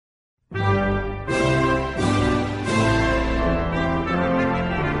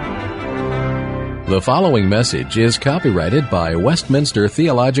The following message is copyrighted by Westminster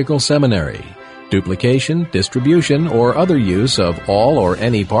Theological Seminary. Duplication, distribution, or other use of all or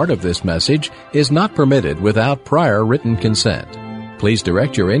any part of this message is not permitted without prior written consent. Please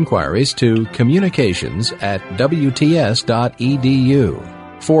direct your inquiries to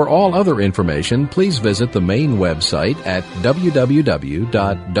communications@wts.edu. For all other information, please visit the main website at www.wts.edu.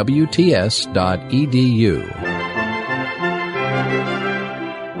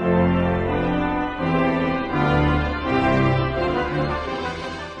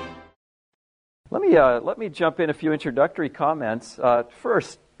 Let me jump in a few introductory comments.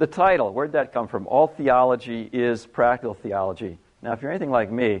 First, the title. Where'd that come from? All theology is practical theology. Now, if you're anything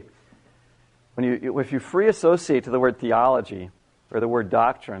like me, if you free associate to the word theology or the word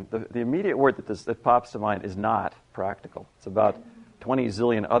doctrine, the immediate word that pops to mind is not practical. It's about 20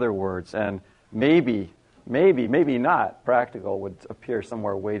 zillion other words, and maybe not practical would appear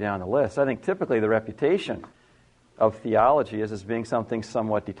somewhere way down the list. I think typically the reputation of theology is as being something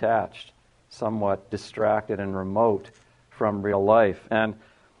somewhat detached, somewhat distracted and remote from real life. And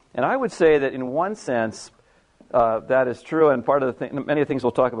I would say that in one sense, that is true, and part of many of the things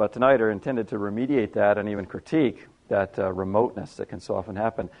we'll talk about tonight are intended to remediate that and even critique that remoteness that can so often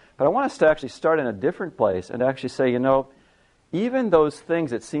happen. But I want us to actually start in a different place and actually say, even those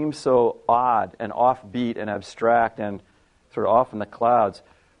things that seem so odd and offbeat and abstract and sort of off in the clouds,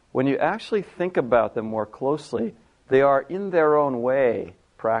 when you actually think about them more closely, they are in their own way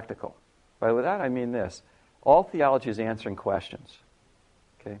practical. By that I mean this. All theology is answering questions.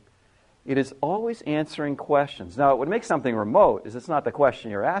 Okay? It is always answering questions. Now, what makes something remote is it's not the question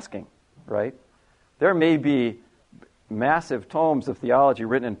you're asking, right? There may be massive tomes of theology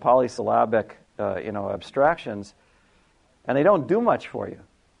written in polysyllabic abstractions, and they don't do much for you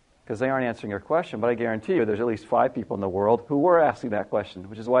because they aren't answering your question. But I guarantee you there's at least 5 people in the world who were asking that question,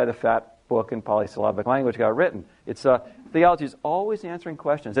 which is why the fat book in polysyllabic language got written. It's theology is always answering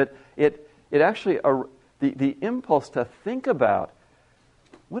questions. It actually, the impulse to think about,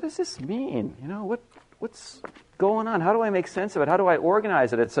 what does this mean? What's going on? How do I make sense of it? How do I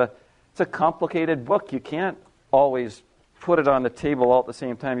organize it? It's a complicated book. You can't always put it on the table all at the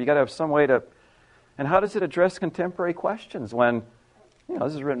same time. You got to have some way to. And how does it address contemporary questions when,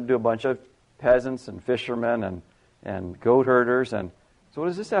 this is written to a bunch of peasants and fishermen and goat herders, and so what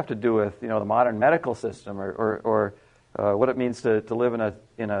does this have to do with the modern medical system or what it means to live in a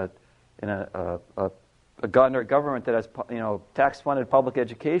government that has tax-funded public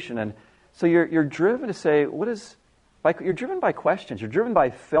education? And so you're driven to say, you're driven by questions, you're driven by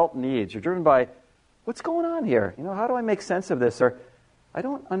felt needs, you're driven by what's going on here? How do I make sense of this? Or I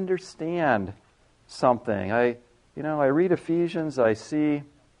don't understand something. I read Ephesians, I see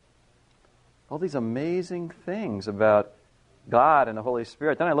all these amazing things about God and the Holy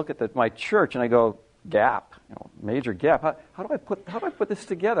Spirit. Then I look at my church and I go, gap, major gap. How do I put this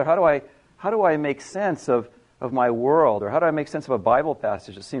together? How do I make sense of my world? Or how do I make sense of a Bible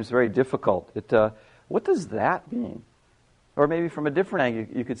passage? It seems very difficult. What does that mean? Or maybe from a different angle,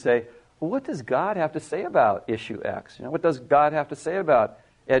 you could say, well, what does God have to say about issue X? What does God have to say about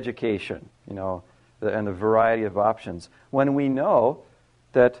education? And the variety of options. When we know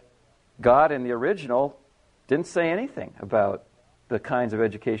that God in the original didn't say anything about the kinds of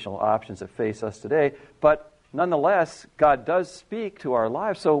educational options that face us today, but nonetheless, God does speak to our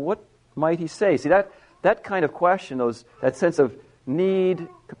lives. So what might He say? See, that kind of question, that sense of need,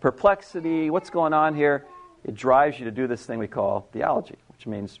 perplexity, what's going on here, it drives you to do this thing we call theology, which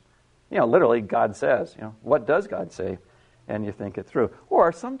means, literally, God says. What does God say? And you think it through.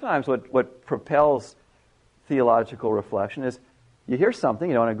 Or sometimes what propels theological reflection is you hear something,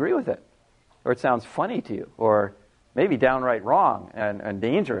 you don't agree with it, or it sounds funny to you, or maybe downright wrong and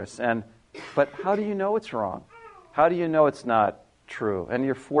dangerous. But how do you know it's wrong? How do you know it's not true? And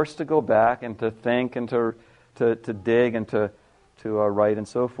you're forced to go back and to think and to dig and to write and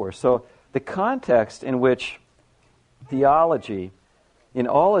so forth. So the context in which theology, in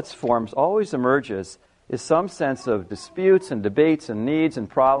all its forms, always emerges is some sense of disputes and debates and needs and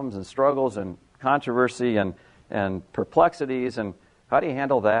problems and struggles and controversy and perplexities, and how do you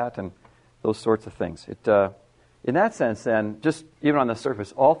handle that and those sorts of things. In that sense, then, just even on the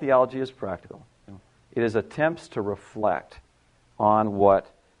surface, all theology is practical. It is attempts to reflect on what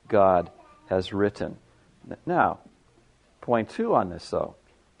God has written. Now, point 2 on this, though.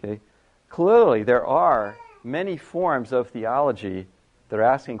 Okay? Clearly, there are many forms of theology that are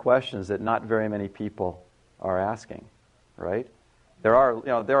asking questions that not very many people are asking, right? There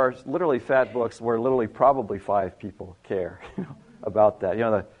are literally fat books where literally probably 5 people care about that.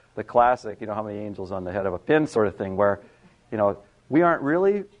 The classic, how many angels on the head of a pin sort of thing, where, we aren't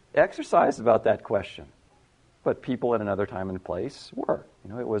really exercised about that question. But people in another time and place were.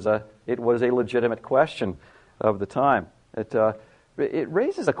 It was a legitimate question of the time. It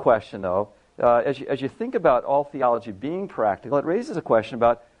raises a question, though, as you think about all theology being practical. It raises a question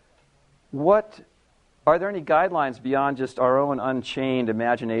about are there any guidelines beyond just our own unchained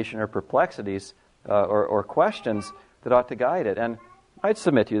imagination or perplexities or questions that ought to guide it? And I'd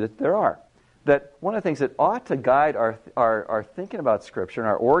submit to you that there are. That one of the things that ought to guide our thinking about Scripture and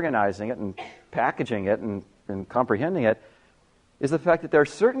our organizing it and packaging it and comprehending it is the fact that there are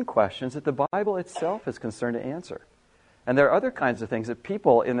certain questions that the Bible itself is concerned to answer. And there are other kinds of things that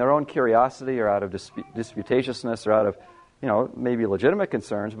people, in their own curiosity or out of disputatiousness or out of, maybe legitimate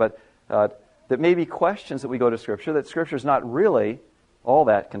concerns, but that may be questions that we go to Scripture that Scripture is not really all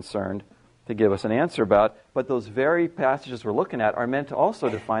that concerned to give us an answer about, but those very passages we're looking at are meant to also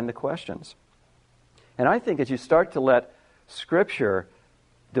define the questions. And I think as you start to let Scripture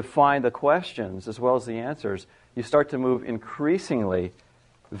define the questions as well as the answers, you start to move increasingly,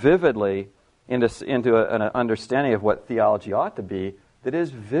 vividly, into an understanding of what theology ought to be that is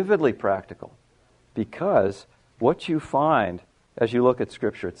vividly practical. Because what you find as you look at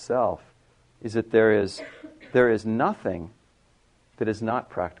Scripture itself is that there is nothing that is not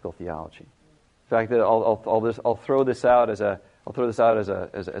practical theology. In fact, I'll throw this out as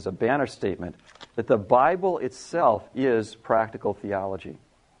a banner statement that the Bible itself is practical theology.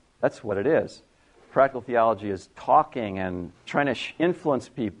 That's what it is. Practical theology is talking and trying to influence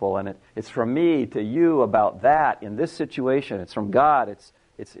people, and it's from me to you about that in this situation. It's from God.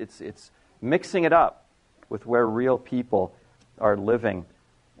 It's mixing it up with where real people are living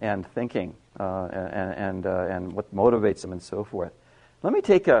and thinking and what motivates them and so forth. Let me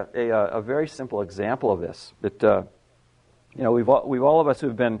take a very simple example of this that we've all of us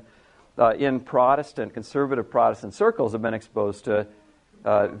who've been in conservative Protestant circles have been exposed to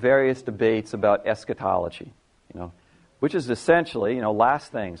various debates about eschatology, which is essentially,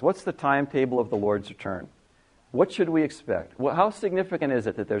 last things. What's the timetable of the Lord's return? What should we expect? How significant is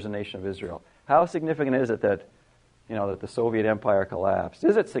it that there's a nation of Israel? How significant is it that, that the Soviet Empire collapsed?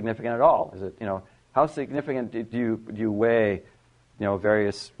 Is it significant at all? Is it, how significant do you weigh,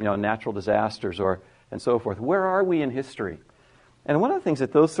 various, natural disasters and so forth? Where are we in history? And one of the things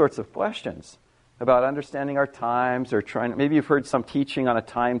that those sorts of questions about understanding our times or maybe you've heard some teaching on a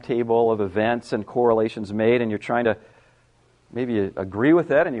timetable of events and correlations made and you're trying to maybe you agree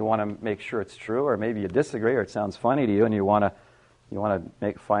with it and you want to make sure it's true, or maybe you disagree or it sounds funny to you and you want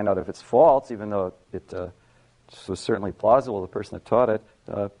to find out if it's false, even though it was certainly plausible to the person that taught it.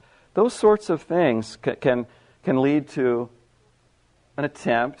 Those sorts of things can lead to an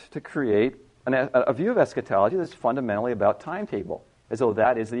attempt to create a view of eschatology that's fundamentally about timetable, as though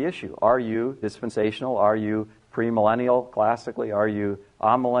that is the issue. Are you dispensational? Are you premillennial, classically? Are you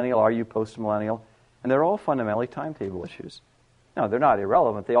amillennial? Are you postmillennial? And they're all fundamentally timetable issues. Now, they're not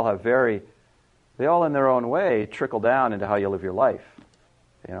irrelevant. They all in their own way trickle down into how you live your life.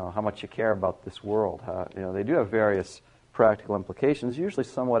 How much you care about this world. They do have various practical implications, usually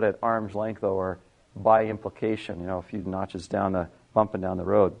somewhat at arm's length, though, or by implication, a few notches bumping down the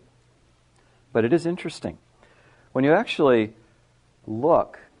road. But it is interesting. When you actually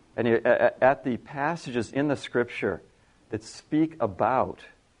look at the passages in the Scripture that speak about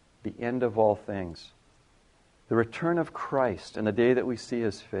the end of all things, the return of Christ and the day that we see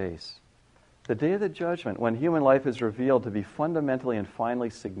His face, the day of the judgment, when human life is revealed to be fundamentally and finally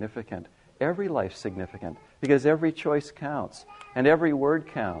significant. Every life's significant because every choice counts and every word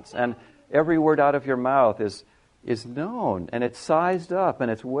counts and every word out of your mouth is known and it's sized up and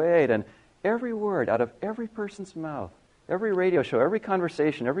it's weighed, and every word out of every person's mouth, every radio show, every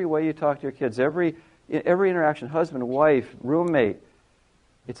conversation, every way you talk to your kids, every interaction, husband, wife, roommate,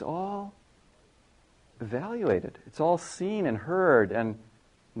 it's all evaluated. It's all seen and heard and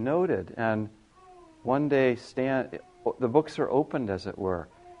noted. And one day the books are opened, as it were.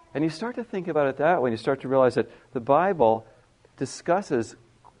 And you start to think about it that way, and you start to realize that the Bible discusses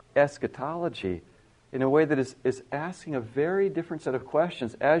eschatology in a way that is asking a very different set of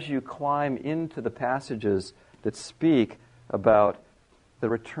questions as you climb into the passages that speak about the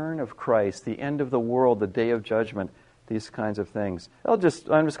return of Christ, the end of the world, the day of judgment, these kinds of things. I'm just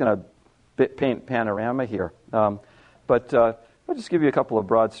going to paint panorama here, but I'll just give you a couple of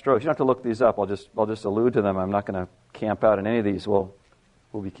broad strokes. You don't have to look these up. I'll just allude to them. I'm not going to camp out in any of these. We'll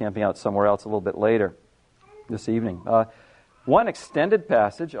be camping out somewhere else a little bit later this evening. One extended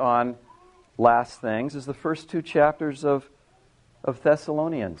passage on last things is the first two chapters of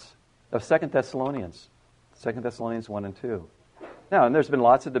Thessalonians, of 2 Thessalonians. 2 Thessalonians 1 and 2. Now, and there's been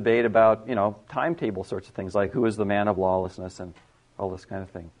lots of debate about, timetable sorts of things, like who is the man of lawlessness and all this kind of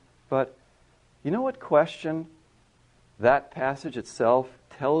thing. But you know what question that passage itself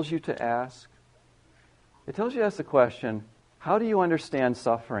tells you to ask? It tells you to ask the question, how do you understand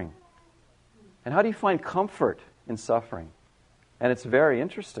suffering? And how do you find comfort in suffering? And it's very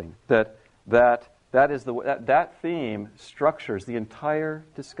interesting that theme structures the entire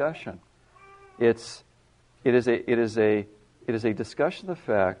discussion. It is a discussion of the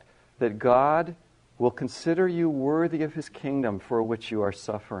fact that God will consider you worthy of His kingdom for which you are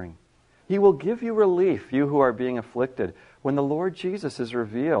suffering. He will give you relief, you who are being afflicted, when the Lord Jesus is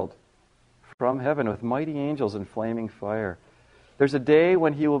revealed from heaven with mighty angels in flaming fire. There's a day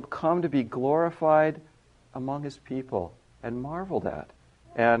when He will come to be glorified among His people and marveled at.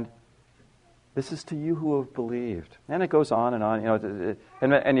 And this is to you who have believed. And it goes on and on.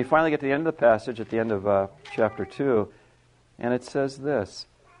 And you finally get to the end of the passage, at the end of chapter 2, and it says this,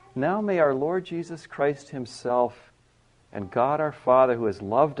 "Now may our Lord Jesus Christ Himself and God our Father, who has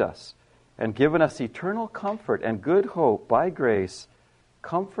loved us and given us eternal comfort and good hope by grace,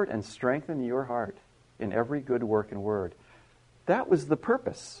 comfort and strengthen your heart in every good work and word." That was the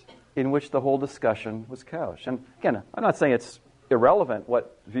purpose in which the whole discussion was couched. And again, I'm not saying it's irrelevant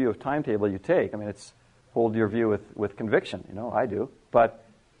what view of timetable you take. I mean, it's hold your view with conviction. I do. But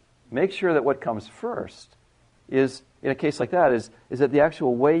make sure that what comes first is, in a case like that, is that the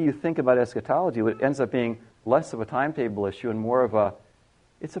actual way you think about eschatology ends up being less of a timetable issue and more of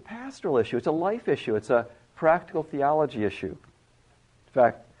it's a pastoral issue, it's a life issue, it's a practical theology issue. In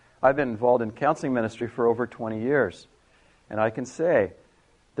fact, I've been involved in counseling ministry for over 20 years, and I can say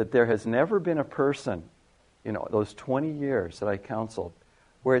that there has never been a person in those 20 years that I counseled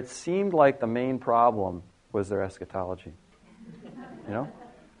where it seemed like the main problem was their eschatology.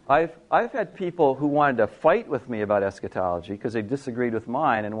 I've had people who wanted to fight with me about eschatology because they disagreed with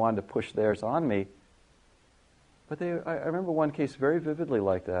mine and wanted to push theirs on me. But I remember one case very vividly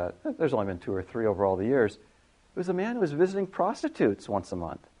like that. There's only been 2 or 3 over all the years. It was a man who was visiting prostitutes once a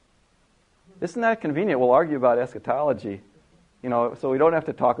month. Isn't that convenient? We'll argue about eschatology, so we don't have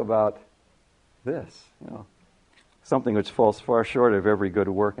to talk about this, something which falls far short of every good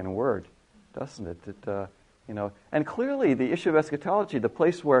work and word, doesn't it? And clearly the issue of eschatology, the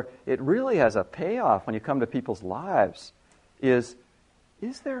place where it really has a payoff when you come to people's lives, is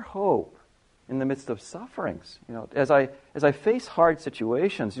there hope in the midst of sufferings? As I face hard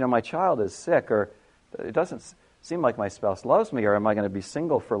situations, my child is sick, or it doesn't seem like my spouse loves me, or am I going to be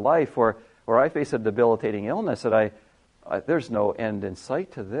single for life, or I face a debilitating illness that there's no end in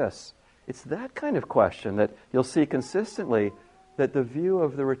sight to this. It's that kind of question that you'll see consistently, that the view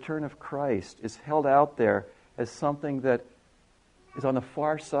of the return of Christ is held out there as something that is on the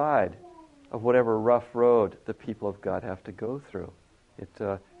far side of whatever rough road the people of God have to go through. It's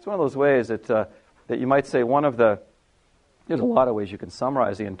one of those ways that you might say there's a lot of ways you can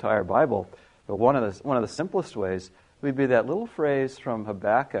summarize the entire Bible, but one of the simplest ways would be that little phrase from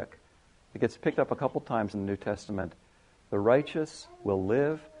Habakkuk that gets picked up a couple times in the New Testament. The righteous will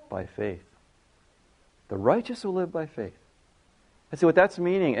live by faith. The righteous will live by faith. And see what that's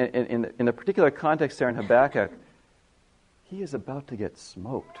meaning in the particular context there in Habakkuk. He is about to get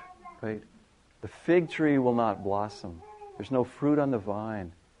smoked, right? The fig tree will not blossom. There's no fruit on the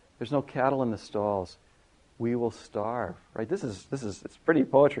vine. There's no cattle in the stalls. We will starve, right? This is it's pretty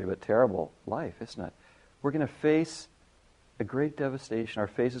poetry, but terrible life, isn't it? We're going to face a great devastation. Our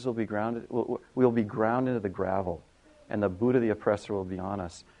faces will be grounded. We'll be ground into the gravel, and the boot of the oppressor will be on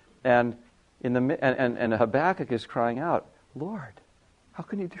us. And Habakkuk is crying out, Lord, how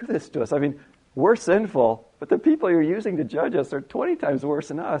can you do this to us? I mean, we're sinful, but the people you're using to judge us are 20 times worse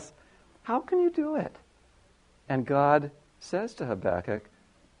than us. How can you do it? And God says to Habakkuk,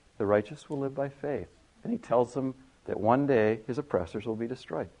 the righteous will live by faith. And He tells them that one day his oppressors will be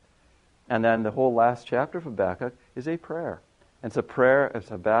destroyed. And then the whole last chapter of Habakkuk is a prayer. And it's a prayer as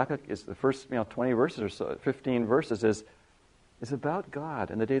Habakkuk is the first 20 verses or so, 15 verses is about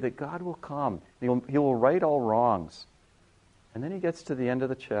God and the day that God will come. He will right all wrongs. And then he gets to the end of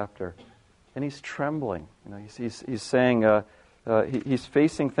the chapter, and he's trembling. He's saying, he's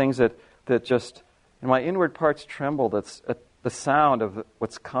facing things that just, and my inward parts tremble. That's the sound of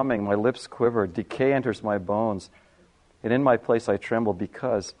what's coming. My lips quiver. Decay enters my bones. And in my place I tremble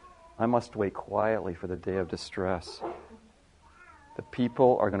because I must wait quietly for the day of distress. The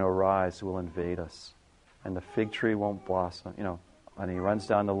people are going to arise who will invade us. And the fig tree won't blossom. And he runs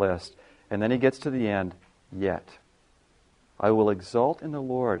down the list. And then he gets to the end. Yet I will exult in the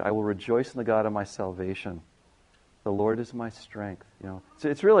Lord. I will rejoice in the God of my salvation. The Lord is my strength. So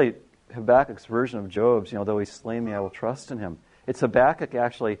it's really Habakkuk's version of Job's, though he slay me, I will trust in him. It's Habakkuk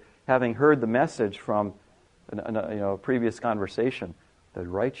actually having heard the message from a previous conversation. The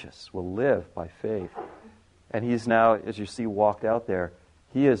righteous will live by faith. And he's now, as you see walked out there,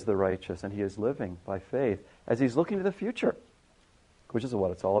 he is the righteous, and he is living by faith as he's looking to the future, which is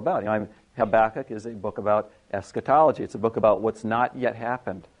what it's all about. Habakkuk is a book about eschatology. It's a book about what's not yet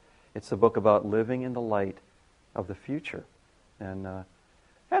happened. It's a book about living in the light of the future. And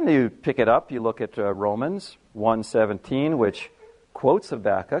you pick it up, you look at Romans 1:17, which quotes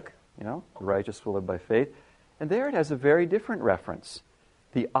Habakkuk, the righteous will live by faith. And there it has a very different reference.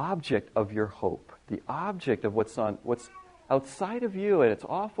 The object of your hope, the object of what's outside of you, and it's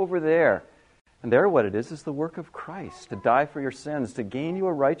off over there. And there what it is the work of Christ, to die for your sins, to gain you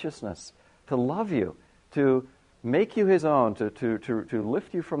a righteousness, to love you, to make you his own, to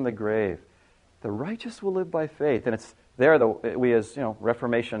lift you from the grave. The righteous will live by faith. And it's there, we as,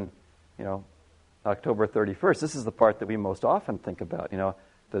 Reformation, October 31st, this is the part that we most often think about,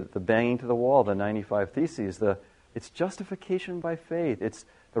 the banging to the wall, the 95 Theses, it's justification by faith. It's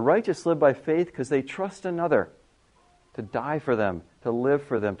the righteous live by faith because they trust another to die for them, to live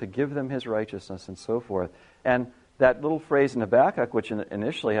for them, to give them his righteousness, and so forth. And that little phrase in Habakkuk, which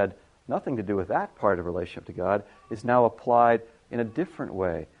initially had nothing to do with that part of relationship to God, is now applied in a different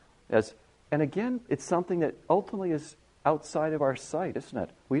way. And again, it's something that ultimately is outside of our sight, isn't it?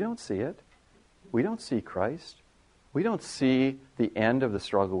 We don't see it. We don't see Christ. We don't see the end of the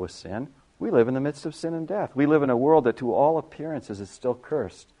struggle with sin. We live in the midst of sin and death. We live in a world that to all appearances is still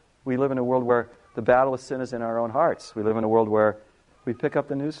cursed. We live in a world where the battle with sin is in our own hearts. We live in a world where we pick up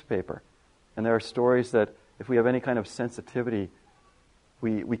the newspaper, and there are stories that if we have any kind of sensitivity,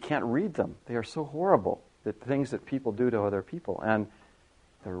 we can't read them. They are so horrible, the things that people do to other people. And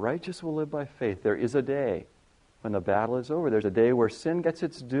the righteous will live by faith. There is a day when the battle is over. There's a day where sin gets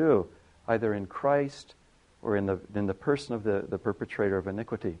its due, either in Christ or in the person of the perpetrator of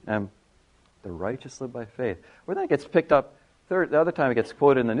iniquity. And the righteous live by faith. Where that gets picked up, the other time it gets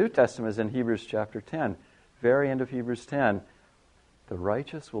quoted in the New Testament is in Hebrews chapter 10. Very end of Hebrews 10. The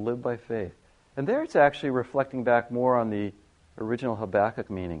righteous will live by faith. And there it's actually reflecting back more on the original Habakkuk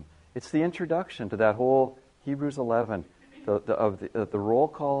meaning. It's the introduction to that whole Hebrews 11, the roll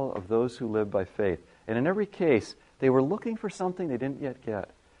call of those who live by faith. And in every case, they were looking for something they didn't yet get.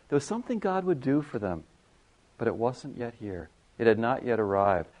 There was something God would do for them, but it wasn't yet here. It had not yet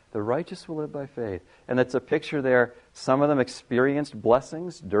arrived. The righteous will live by faith. And it's a picture there. Some of them experienced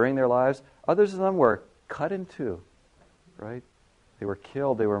blessings during their lives. Others of them were cut in two, right? They were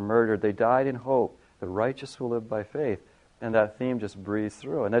killed. They were murdered. They died in hope. The righteous will live by faith. And that theme just breathes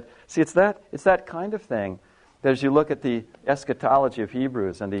through. And it's that kind of thing that as you look at the eschatology of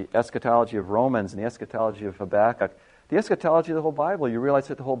Hebrews and the eschatology of Romans and the eschatology of Habakkuk, the eschatology of the whole Bible, you realize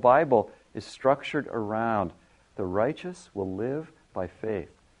that the whole Bible is structured around the righteous will live by faith.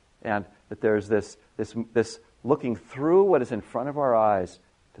 And that there's this looking through what is in front of our eyes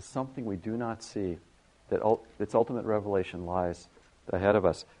to something we do not see, that its ultimate revelation lies ahead of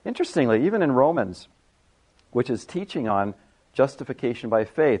us. Interestingly, even in Romans, which is teaching on justification by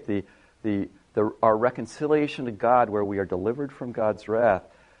faith, our reconciliation to God where we are delivered from God's wrath,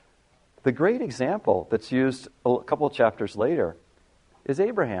 the great example that's used a couple of chapters later is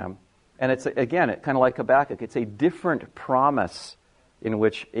Abraham. And it's, again, kind of like Habakkuk, it's a different promise in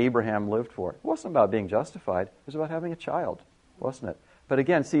which Abraham lived for. It wasn't about being justified. It was about having a child, wasn't it? But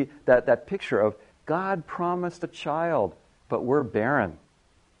again, see, that picture of God promised a child, but we're barren.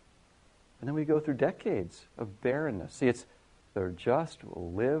 And then we go through decades of barrenness. See, it's the just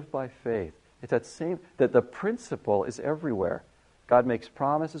will live by faith. It's that the principle is everywhere. God makes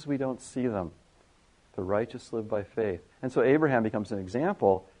promises, we don't see them. The righteous live by faith. And so Abraham becomes an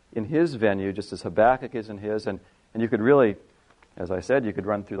example in his venue, just as Habakkuk is in his. And you could really, as I said, you could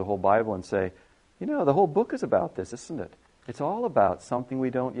run through the whole Bible and say, the whole book is about this, isn't it? It's all about something we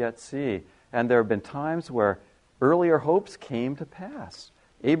don't yet see. And there have been times where earlier hopes came to pass.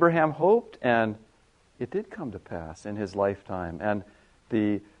 Abraham hoped, and it did come to pass in his lifetime. And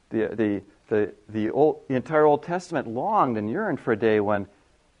the entire Old Testament longed and yearned for a day when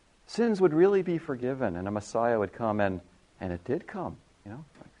sins would really be forgiven and a Messiah would come, and it did come.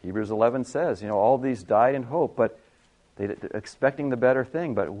 Hebrews 11 says, all these died in hope, but they expecting the better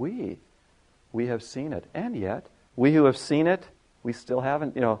thing. But we have seen it, and yet we who have seen it, we still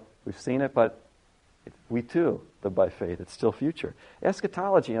haven't. We've seen it, but we too live by faith. It's still future.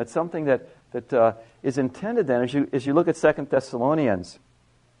 Eschatology. It's something that is intended then as you look at 2 Thessalonians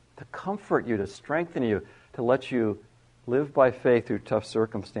to comfort you, to strengthen you, to let you live by faith through tough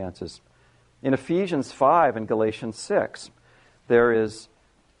circumstances. In Ephesians 5 and Galatians 6, there is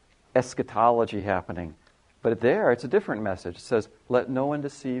eschatology happening. But there, it's a different message. It says, let no one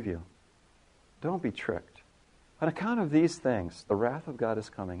deceive you. Don't be tricked. On account of these things, the wrath of God is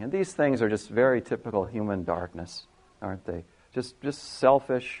coming. And these things are just very typical human darkness, aren't they? Just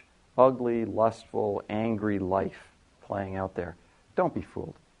selfish, ugly, lustful, angry life playing out there. Don't be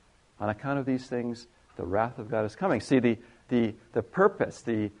fooled. On account of these things, the wrath of God is coming. See, the purpose,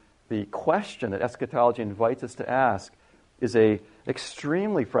 the question that eschatology invites us to ask is a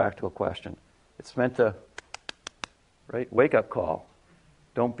extremely practical question. It's meant to, right, wake-up call.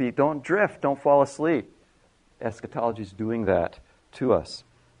 Don't drift, don't fall asleep. Eschatology is doing that to us.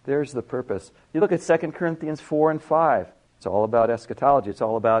 There's the purpose. You look at 2 Corinthians 4 and 5. It's all about eschatology. It's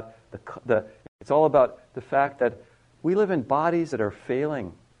all about the fact that we live in bodies that are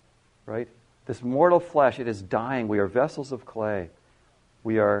failing, right? This mortal flesh, it is dying. We are vessels of clay.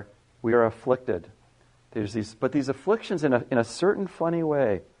 We are afflicted. But these afflictions, in a certain funny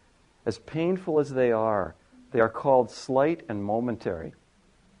way, as painful as they are called slight and momentary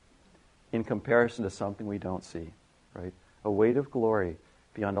in comparison to something we don't see, right? A weight of glory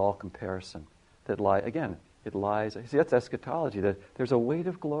beyond all comparison that it lies. See, that's eschatology, that there's a weight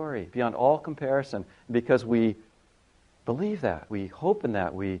of glory beyond all comparison because we believe that, we hope in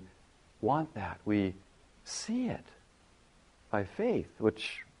that, we want that, we see it by faith,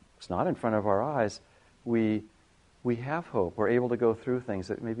 which is not in front of our eyes. We have hope. We're able to go through things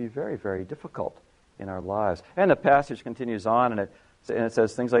that may be very, very difficult in our lives. And the passage continues on, and it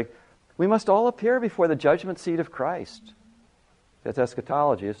says things like, we must all appear before the judgment seat of Christ. That's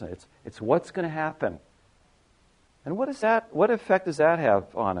eschatology, isn't it? It's what's going to happen. And what effect does that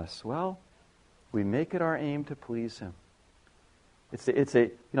have on us? Well, we make it our aim to please Him. It's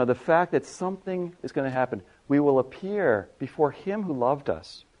the fact that something is going to happen. We will appear before Him who loved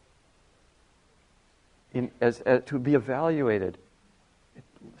us as to be evaluated. It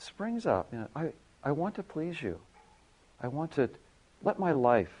springs up. I want to please You. I want to let my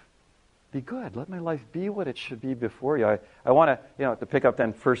life be good. Let my life be what it should be before You. I want to pick up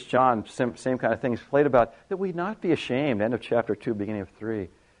then 1 John, same kind of things played about, that we not be ashamed, end of chapter 2, beginning of 3,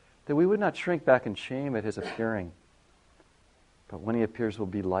 that we would not shrink back in shame at His appearing. But when He appears, we'll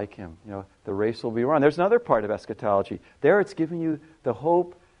be like Him. The race will be run. There's another part of eschatology. There it's giving you the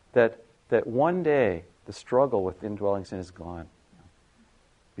hope that one day the struggle with indwelling sin is gone.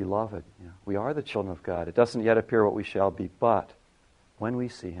 Beloved, we are the children of God. It doesn't yet appear what we shall be, but when we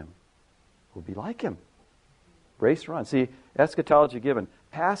see Him, we'll be like Him. Race run. See, eschatology given.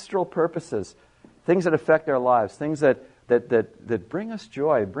 Pastoral purposes, things that affect our lives, things that bring us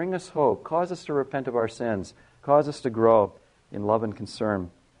joy, bring us hope, cause us to repent of our sins, cause us to grow in love and concern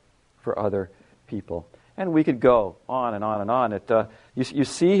for other people. And we could go on and on and on. You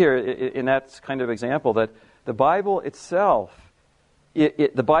see here in that kind of example that the Bible itself,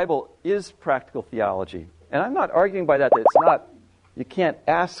 the Bible is practical theology. And I'm not arguing by that it's not. You can't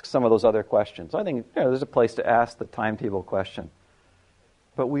ask some of those other questions. I think there's a place to ask the timetable question.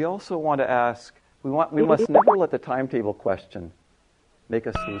 But we also want to ask, we must never let the timetable question make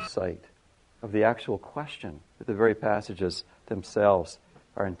us lose sight of the actual question that the very passages themselves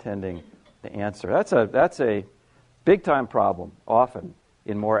are intending to answer. That's a big-time problem, often,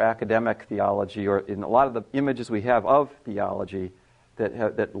 in more academic theology or in a lot of the images we have of theology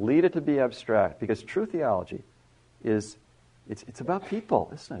that lead it to be abstract. Because true theology is... It's about people,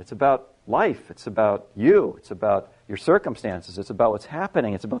 isn't it? It's about life. It's about you. It's about your circumstances. It's about what's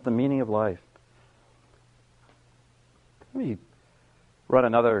happening. It's about the meaning of life. Let me run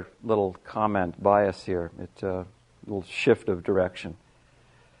another little comment bias here. It's a little shift of direction.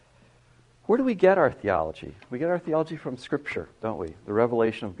 Where do we get our theology? We get our theology from Scripture, don't we? The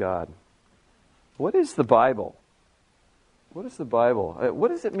revelation of God. What is the Bible? What is the Bible? What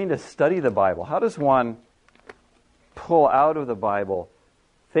does it mean to study the Bible? How does one pull out of the Bible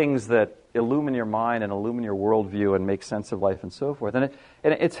things that illumine your mind and illumine your worldview and make sense of life and so forth? And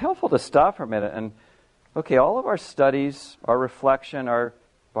it's helpful to stop for a minute and, okay, all of our studies, our reflection, our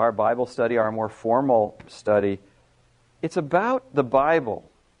Bible study, our more formal study, it's about the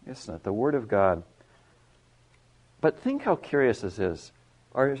Bible, isn't it? The Word of God. But think how curious this is.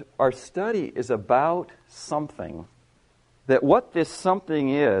 Our study is about something that what this something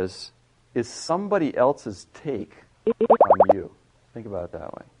is somebody else's take on you. Think about it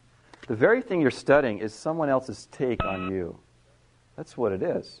that way. The very thing you're studying is someone else's take on you. That's what it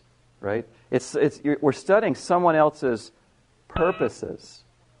is, right? We're studying someone else's purposes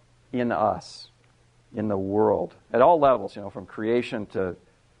in us, in the world, at all levels, from creation to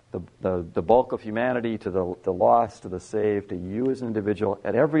the bulk of humanity, to the lost, to the saved, to you as an individual,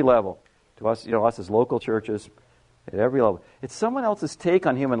 at every level, to us, us as local churches, at every level. It's someone else's take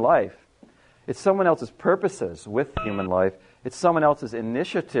on human life. It's someone else's purposes with human life. It's someone else's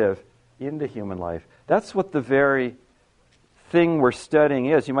initiative into human life. That's what the very thing we're studying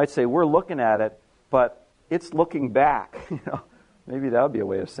is. You might say we're looking at it, but it's looking back. Maybe that would be a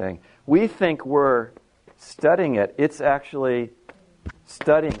way of saying. We think we're studying it. It's actually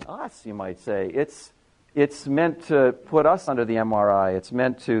studying us, you might say. It's meant to put us under the MRI. It's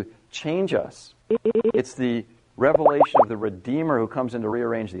meant to change us. It's the revelation of the Redeemer who comes in to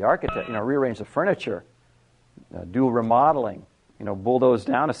rearrange the rearrange the furniture, do remodeling, bulldoze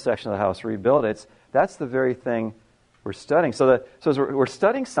down a section of the house, rebuild it. That's the very thing we're studying. So we're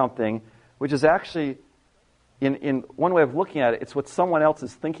studying something which is actually, in one way of looking at it, it's what someone else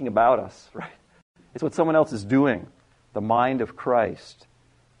is thinking about us, right? It's what someone else is doing. The mind of Christ,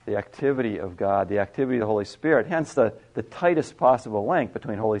 the activity of God, the activity of the Holy Spirit. Hence the tightest possible link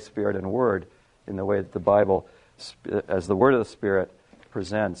between Holy Spirit and Word in the way that the Bible, as the Word of the Spirit,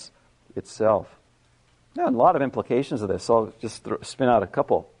 presents itself. Now, a lot of implications of this. So I'll just spin out a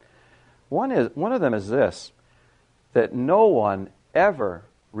couple. One of them is this, that no one ever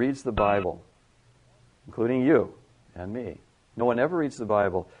reads the Bible, including you and me. No one ever reads the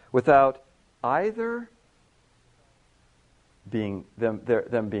Bible without either being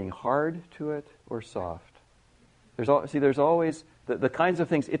being hard to it or soft. There's always the kinds of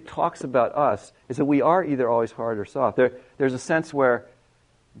things it talks about us is that we are either always hard or soft. There's a sense where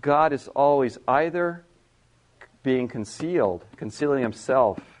God is always either being concealing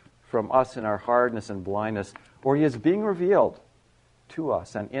himself from us in our hardness and blindness, or he is being revealed to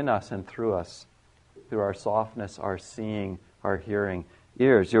us and in us and through us, through our softness, our seeing, our hearing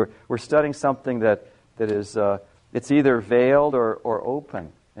ears. We're studying something that is it's either veiled or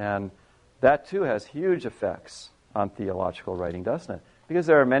open, and that too has huge effects on theological writing, doesn't it? Because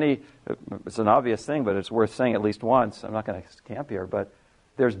there are many, it's an obvious thing, but it's worth saying at least once. I'm not going to camp here, but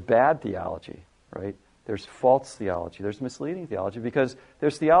there's bad theology, right? There's false theology. There's misleading theology, because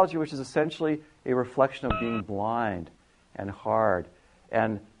there's theology which is essentially a reflection of being blind and hard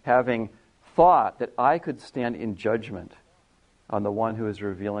and having thought that I could stand in judgment on the one who is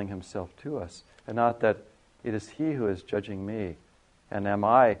revealing himself to us, and not that it is he who is judging me. And am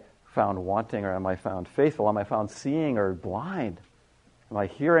I found wanting, or am I found faithful? Am I found seeing or blind? Am I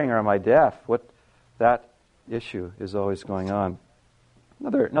hearing or am I deaf? That issue is always going on.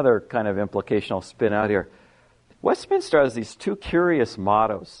 Another kind of implication I'll spin out here. Westminster has these two curious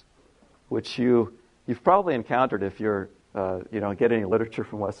mottos, which you've probably encountered if you're get any literature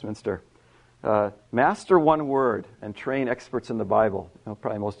from Westminster. Master one word and train experts in the Bible.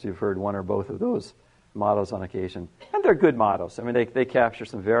 Probably most of you have heard one or both of those mottos on occasion. And they're good mottos. I mean, they capture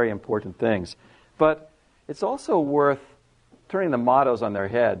some very important things. But it's also worth turning the mottos on their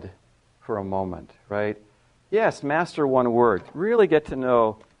head for a moment, right? Yes, master one word. Really get to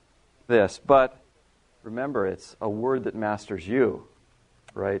know this. But remember, it's a word that masters you,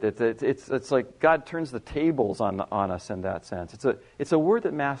 right? It's like God turns the tables on us in that sense. It's a word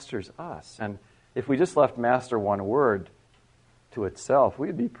that masters us. And if we just left master one word to itself,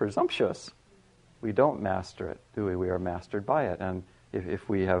 we'd be presumptuous. We don't master it, do we? We are mastered by it. And if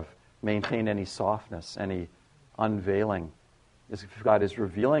we have maintained any softness, any unveiling, if God is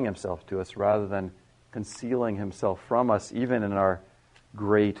revealing himself to us rather than concealing himself from us, even in our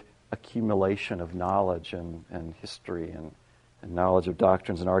great accumulation of knowledge and history and knowledge of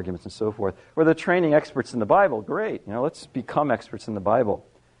doctrines and arguments and so forth. We're the training experts in the Bible. Great. Let's become experts in the Bible.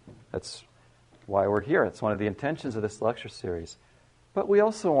 That's why we're here. It's one of the intentions of this lecture series. But we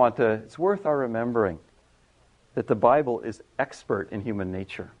also it's worth our remembering that the Bible is expert in human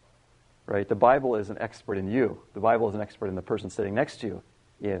nature, right? The Bible is an expert in you. The Bible is an expert in the person sitting next to you,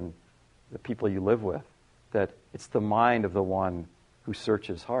 in the people you live with. That it's the mind of the one who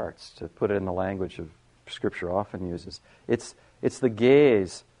searches hearts, to put it in the language of Scripture often uses. It's the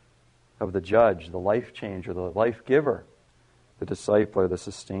gaze of the judge, the life changer, the life giver, the discipler, the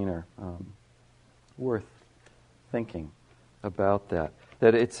sustainer. Worth thinking about that.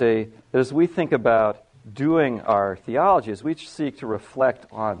 That as we think about doing our theology, as we seek to reflect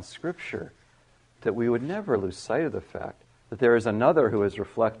on Scripture, that we would never lose sight of the fact that there is another who is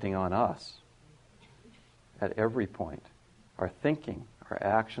reflecting on us at every point. Our thinking, our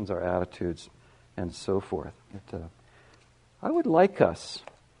actions, our attitudes, and so forth. I would like us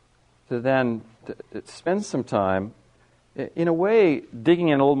to then spend some time, in a way, digging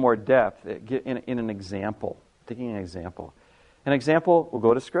in a little more depth in an example. Taking an example. An example, we'll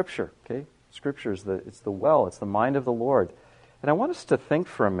go to Scripture. Okay, Scripture is the well, it's the mind of the Lord, and I want us to think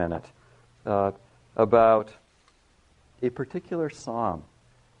for a minute about a particular psalm,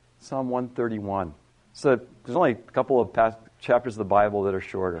 Psalm 131. So there's only a couple of chapters of the Bible that are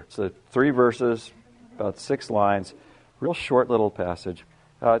shorter. So 3 verses, about 6 lines, real short little passage.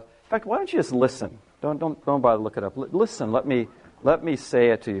 fact, why don't you just listen? Don't bother to look it up. Listen, let me say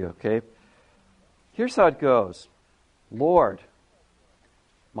it to you, okay? Here's how it goes. Lord,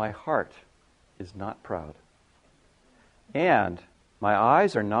 my heart is not proud, and my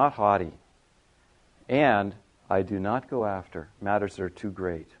eyes are not haughty, and I do not go after matters that are too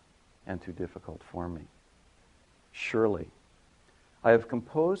great and too difficult for me. Surely, I have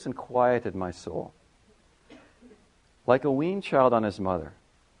composed and quieted my soul. Like a weaned child on his mother,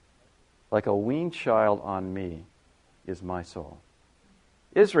 like a weaned child on me is my soul.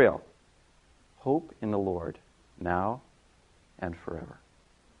 Israel, hope in the Lord, now and forever.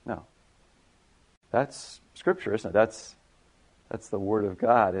 No. That's Scripture, isn't it? That's the Word of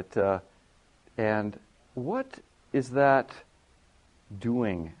God. And what is that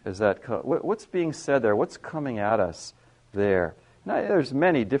doing? What's being said there? What's coming at us there? Now, there's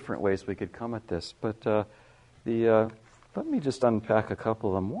many different ways we could come at this, but let me just unpack a couple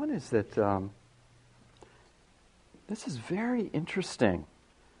of them. One is that this is very interesting,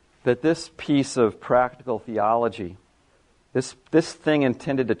 that this piece of practical theology, this thing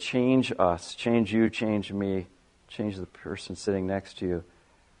intended to change us, change you, change me, change the person sitting next to you,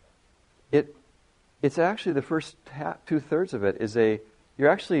 it's actually the first two-thirds of it is you're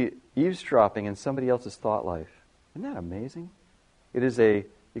actually eavesdropping in somebody else's thought life. Isn't that amazing?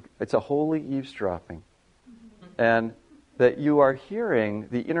 It's a holy eavesdropping. And that you are hearing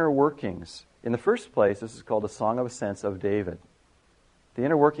the inner workings. In the first place, this is called a Song of Ascents of David. The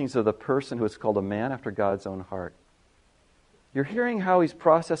inner workings of the person who is called a man after God's own heart. You're hearing how he's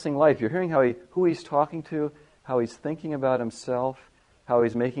processing life. You're hearing who he's talking to, how he's thinking about himself, how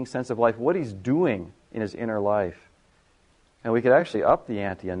he's making sense of life, what he's doing in his inner life. And we could actually up the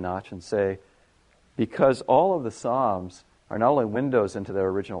ante a notch and say, because all of the Psalms are not only windows into their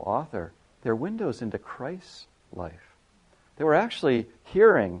original author, they're windows into Christ's life. They were actually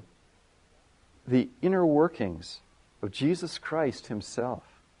hearing the inner workings of Jesus Christ himself.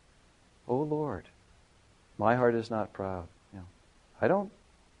 Oh Lord, my heart is not proud. I don't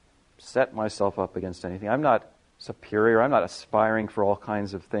set myself up against anything. I'm not superior. I'm not aspiring for all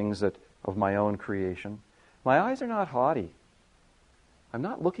kinds of things of my own creation. My eyes are not haughty. I'm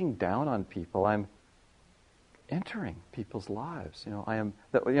not looking down on people. I'm entering people's lives. I am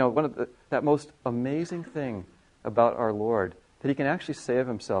one of that most amazing thing about our Lord, that he can actually say of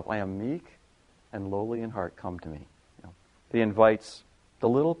himself, I am meek and lowly in heart, come to me. He invites the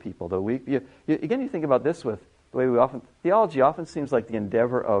little people, the weak. Again, you think about this with the way theology often seems like the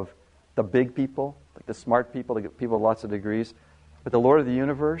endeavor of the big people, like the smart people, the people with lots of degrees. But the Lord of the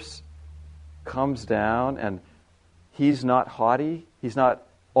universe comes down, and he's not haughty. He's not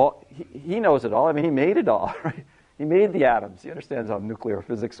he knows it all. I mean, he made it all, right? He made the atoms. He understands how nuclear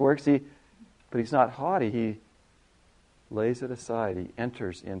physics works. But he's not haughty. He lays it aside. He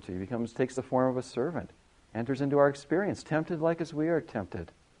enters into. He takes the form of a servant, enters into our experience, tempted like as we are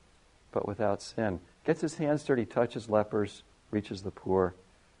tempted, but without sin. Gets his hands dirty, touches lepers, reaches the poor.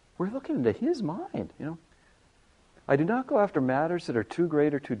 We're looking into his mind, I do not go after matters that are too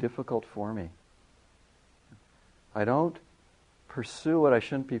great or too difficult for me. I don't pursue what I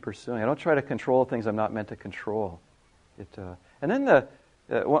shouldn't be pursuing. I don't try to control things I'm not meant to control. And then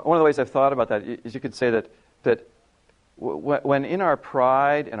one of the ways I've thought about that is you could say that when in our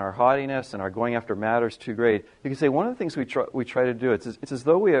pride and our haughtiness and our going after matters too great, you could say one of the things we try to do, it's as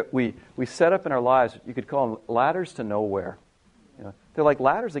though we set up in our lives, you could call them ladders to nowhere. They're like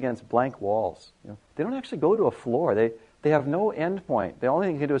ladders against blank walls. They don't actually go to a floor. They have no end point. The only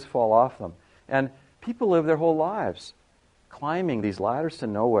thing you can do is fall off them. And people live their whole lives climbing these ladders to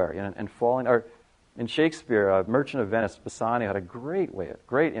nowhere and falling. Or in Shakespeare, Merchant of Venice, Bassanio had a great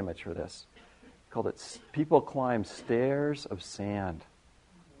image for this. He called it, people climb stairs of sand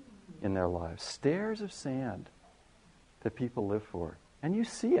in their lives. Stairs of sand that people live for. And you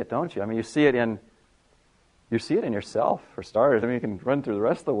see it, don't you? I mean, you see it in yourself, for starters. I mean, you can run through the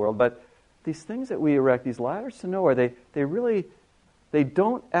rest of the world, but these things that we erect, these ladders to nowhere, they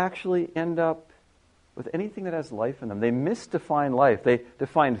don't actually end up with anything that has life in them. They misdefine life. They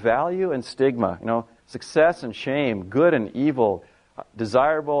define value and stigma, success and shame, good and evil,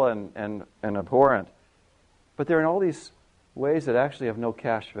 desirable and abhorrent. But they're in all these ways that actually have no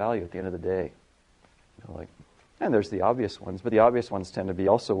cash value at the end of the day. And there's the obvious ones, but the obvious ones tend to be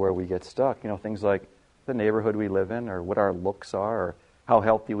also where we get stuck. Things like the neighborhood we live in, or what our looks are, or how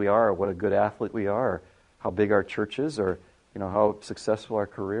healthy we are, or what a good athlete we are, or how big our church is, or how successful our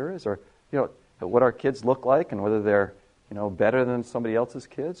career is, or what our kids look like, and whether they're better than somebody else's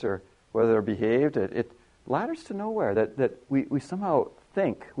kids, or whether they're behaved. It ladders to nowhere that we somehow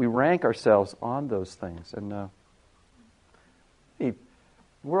think we rank ourselves on those things. And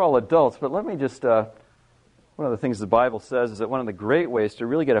we're all adults, but let me just, one of the things the Bible says is that one of the great ways to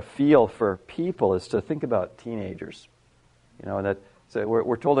really get a feel for people is to think about teenagers. That so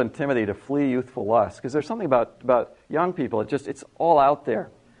we're told in Timothy to flee youthful lust, because there's something about young people, it's all out there.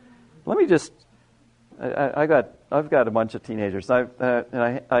 Let me just, I've got a bunch of teenagers,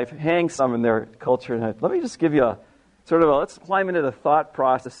 I've hanged some in their culture, and let me just give you let's climb into the thought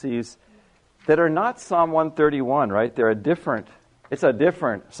processes that are not Psalm 131, right? It's a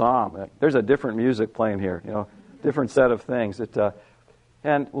different psalm. There's a different music playing here, different set of things.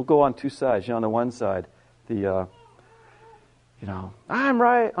 And we'll go on two sides. On the one side, I'm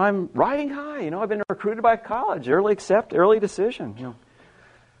riding high. I've been recruited by college, early accept, early decision.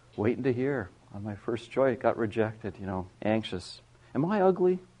 Waiting to hear on my first choice, got rejected. Anxious. Am I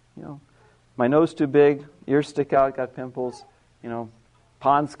ugly? My nose too big, ears stick out, got pimples.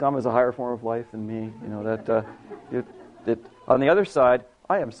 Pond scum is a higher form of life than me. On the other side,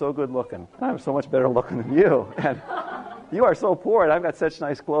 I am so good looking. I'm so much better looking than you. And you are so poor, and I've got such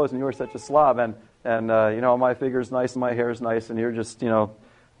nice clothes, and you are such a slob. And my figure's nice, and my hair's nice, and you're just,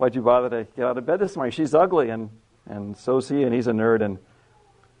 why'd you bother to get out of bed this morning? She's ugly, and so's he, and he's a nerd, and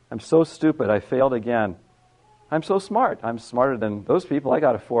I'm so stupid. I failed again. I'm so smart. I'm smarter than those people. I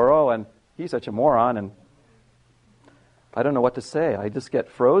got a 4.0, and he's such a moron, and I don't know what to say. I just get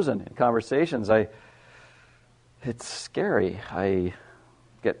frozen in conversations. It's scary. I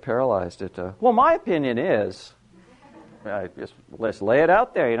get paralyzed. My opinion is, let's lay it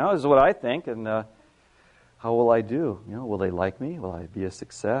out there, this is what I think, and how will I do? Will they like me? Will I be a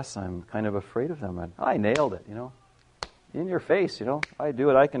success? I'm kind of afraid of them. And I nailed it, in your face, I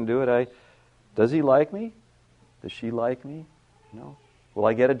do it, I can do it. Does he like me? Does she like me? Will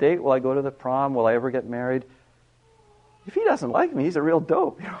I get a date? Will I go to the prom? Will I ever get married? If he doesn't like me, he's a real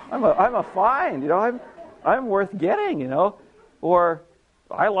dope. I'm a find. I'm worth getting. Or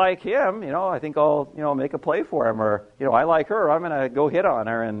I like him. I think I'll make a play for him. Or I like her. I'm going to go hit on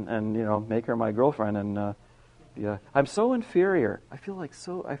her and make her my girlfriend. And I'm so inferior. I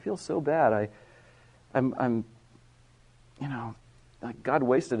feel so bad. I'm like God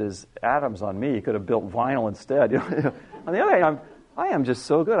wasted his atoms on me. He could have built vinyl instead. On the other hand, I am just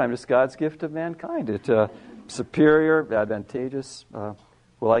so good. I'm just God's gift to mankind. It's superior, advantageous.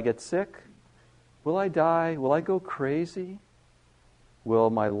 Will I get sick? Will I die? Will I go crazy?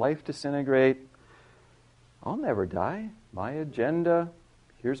 Will my life disintegrate? I'll never die. My agenda.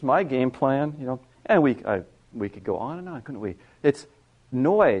 Here's my game plan. And we could go on and on, couldn't we? It's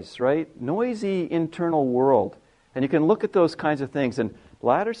noise, right? Noisy internal world. And you can look at those kinds of things, and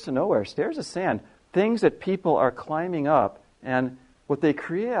ladders to nowhere, stairs of sand, things that people are climbing up, and what they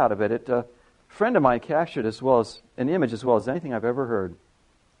create out of it. A friend of mine captured as well as an image as well as anything I've ever heard.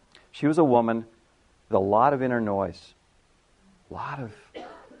 She was a woman with a lot of inner noise. It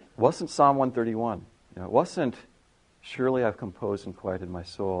wasn't Psalm 131. It wasn't, surely I've composed and quieted my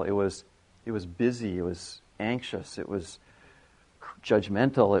soul. It was busy, it was anxious, it was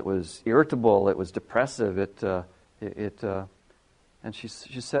judgmental, it was irritable, it was depressive, and she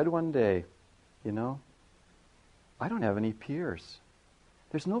said one day, I don't have any peers.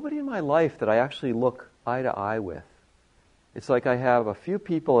 There's nobody in my life that I actually look eye to eye with. It's like I have a few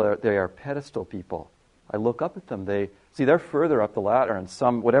people, they are pedestal people. I look up at them. They're further up the ladder on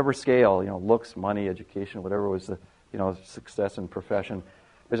some, whatever scale, looks, money, education, whatever was the, success and profession.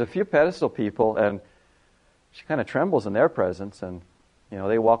 There's a few pedestal people, and she kind of trembles in their presence, and,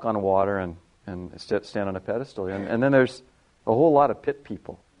 they walk on water and stand on a pedestal. And then there's a whole lot of pit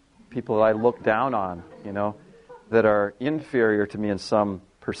people that I look down on, that are inferior to me in some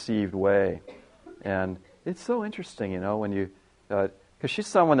perceived way. And it's so interesting, when you, because she's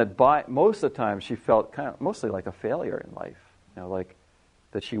someone that most of the time she felt kind of mostly like a failure in life, like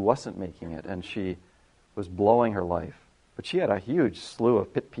that she wasn't making it and she was blowing her life. But she had a huge slew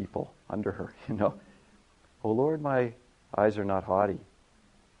of pit people under her, Oh Lord, my eyes are not haughty.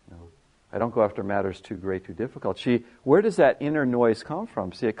 I don't go after matters too great, too difficult. Where does that inner noise come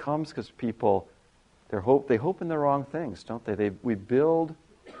from? See, it comes because people, they hope in the wrong things, don't they? We build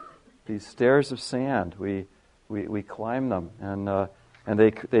these stairs of sand. We climb them, and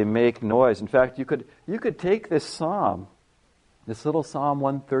they make noise. In fact, you could take this psalm, this little Psalm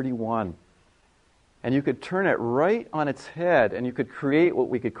 131, and you could turn it right on its head, and you could create what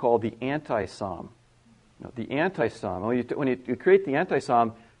we could call the anti-psalm. The anti-psalm. When you create the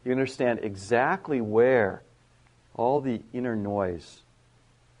anti-psalm, you understand exactly where all the inner noise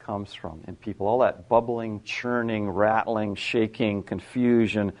comes from in people. All that bubbling, churning, rattling, shaking,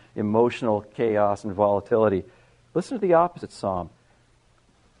 confusion, emotional chaos and volatility. Listen to the opposite psalm.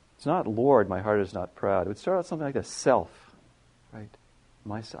 It's not, Lord, my heart is not proud. It would start out something like this, self, right?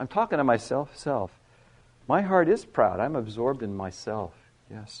 I'm talking to myself. My heart is proud. I'm absorbed in myself.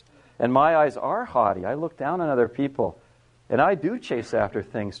 Yes. And my eyes are haughty. I look down on other people. And I do chase after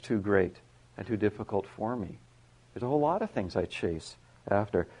things too great and too difficult for me. There's a whole lot of things I chase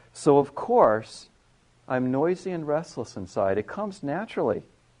after. So, of course, I'm noisy and restless inside. It comes naturally.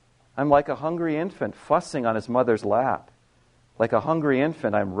 I'm like a hungry infant fussing on his mother's lap. Like a hungry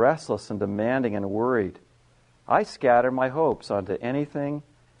infant, I'm restless and demanding and worried. I scatter my hopes onto anything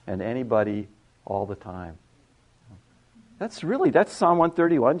and anybody all the time. That's Psalm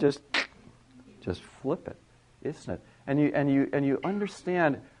 131. Just flip it, isn't it? And you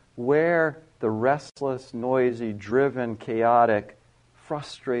understand where the restless, noisy, driven, chaotic,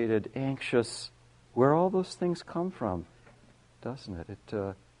 frustrated, anxious, where all those things come from, doesn't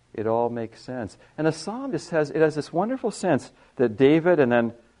it? It all makes sense. And the psalm has this wonderful sense that David, and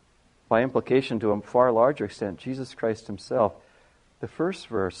then by implication to a far larger extent, Jesus Christ himself, the first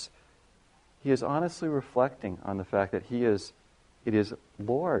verse, he is honestly reflecting on the fact that it is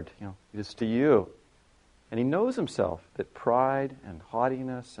Lord, it is to you. And he knows himself that pride and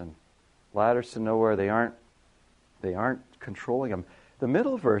haughtiness and ladders to nowhere, they aren't controlling him. The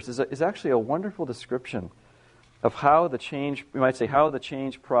middle verse is actually a wonderful description of how the change, we might say, how the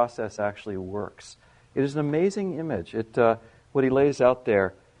change process actually works. It is an amazing image. What he lays out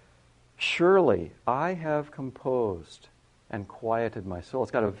there, surely I have composed and quieted my soul.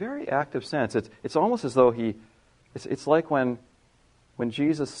 It's got a very active sense. It's almost as though it's like when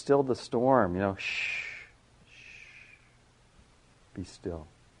Jesus stilled the storm, shh, be still,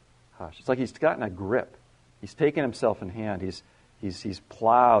 hush. It's like he's gotten a grip. He's taken himself in hand. He's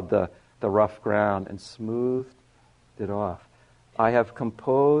plowed the rough ground and smoothed it off. I have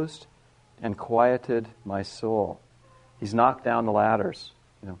composed and quieted my soul. He's knocked down the ladders.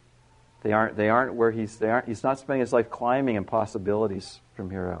 They aren't where he's not spending his life climbing impossibilities from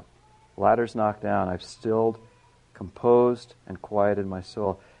here out. Ladders knocked down. I've stilled, composed, and quieted my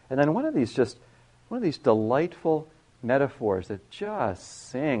soul. And then one of these delightful metaphors that just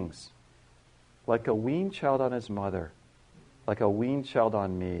sings like a weaned child on his mother, like a weaned child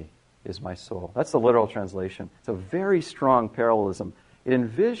on me is my soul. That's the literal translation. It's a very strong parallelism. It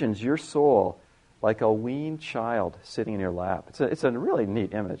envisions your soul like a weaned child sitting in your lap. It's a really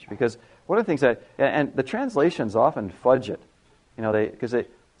neat image, because one of the things and the translations often fudge it, because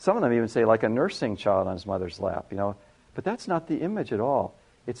some of them even say like a nursing child on his mother's lap, but that's not the image at all.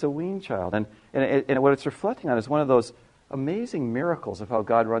 It's a weaned child. And what it's reflecting on is one of those amazing miracles of how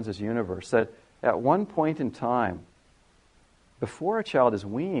God runs his universe, that at one point in time, before a child is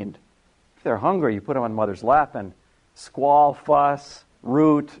weaned, if they're hungry, you put them on mother's lap and squall, fuss,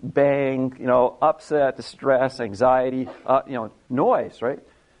 root, bang, upset, distress, anxiety, noise, right?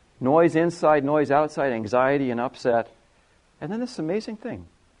 Noise inside, noise outside, anxiety and upset. And then this amazing thing.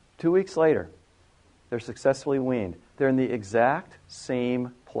 2 weeks later, they're successfully weaned. They're in the exact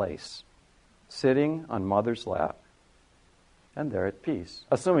same place, sitting on mother's lap, and they're at peace.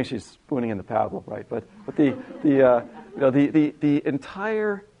 Assuming she's spooning in the paddle, right? But the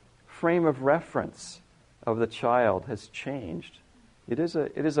entire frame of reference of the child has changed. It is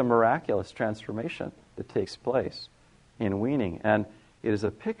a miraculous transformation that takes place in weaning, and it is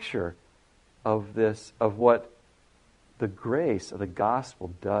a picture of what the grace of the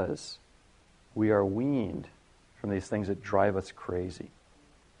gospel does. We are weaned from these things that drive us crazy,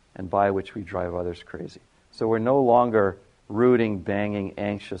 and by which we drive others crazy. So we're no longer rooting, banging,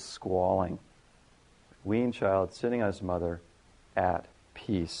 anxious, squalling. Weaned child sitting on his mother at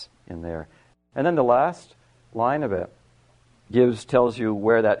peace in there. And then the last line of it tells you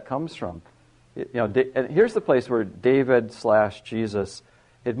where that comes from. And here's the place where David/Jesus,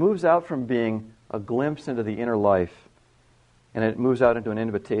 it moves out from being a glimpse into the inner life, and it moves out into an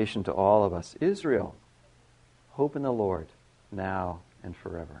invitation to all of us. Israel, hope in the Lord, now and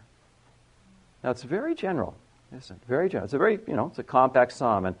forever. Now it's very general, isn't it? Very general. It's a very, it's a compact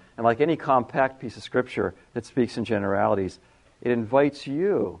psalm, and like any compact piece of scripture that speaks in generalities, it invites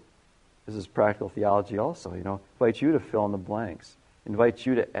you. This is practical theology also, invites you to fill in the blanks, invites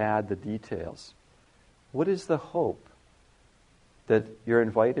you to add the details. What is the hope that you're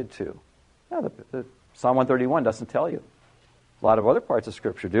invited to? The Psalm 131 doesn't tell you. A lot of other parts of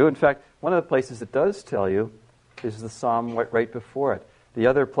Scripture do. In fact, one of the places it does tell you is the psalm right before it. The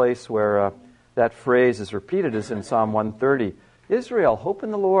other place where that phrase is repeated is in Psalm 130. Israel, hope in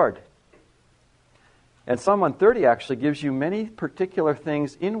the Lord. And Psalm 130 actually gives you many particular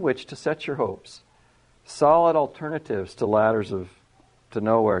things in which to set your hopes. Solid alternatives to ladders to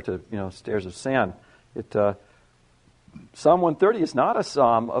nowhere, to stairs of sand. Psalm 130 is not a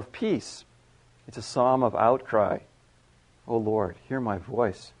psalm of peace. It's a psalm of outcry. Oh Lord, hear my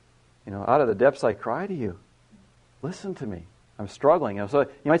voice. Out of the depths I cry to you. Listen to me. I'm struggling. So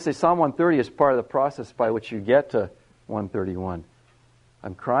you might say Psalm 130 is part of the process by which you get to 131.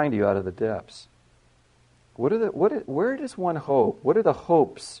 I'm crying to you out of the depths. Where does one hope? What are the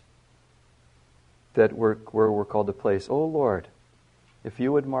hopes that we're called to place? Oh Lord, if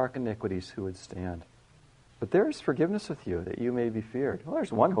you would mark iniquities, who would stand? But there is forgiveness with you, that you may be feared. Well,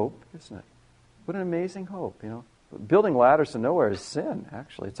 there's one hope, isn't it? What an amazing hope, Building ladders to nowhere is sin,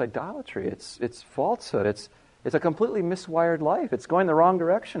 actually. It's idolatry. It's falsehood. It's a completely miswired life. It's going the wrong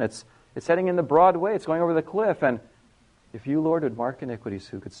direction. It's heading in the broad way. It's going over the cliff. And if you, Lord, would mark iniquities,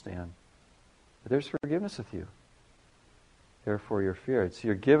 who could stand? But there's forgiveness with you. Therefore you're feared. So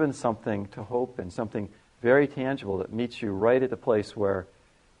you're given something to hope in, something very tangible that meets you right at the place where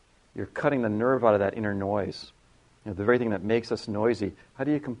you're cutting the nerve out of that inner noise. The very thing that makes us noisy. How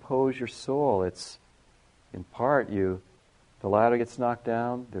do you compose your soul? It's, in part, the ladder gets knocked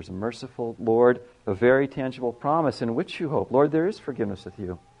down. There's a merciful Lord, a very tangible promise in which you hope. Lord, there is forgiveness with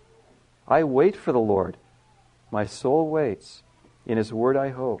you. I wait for the Lord. My soul waits. In His Word I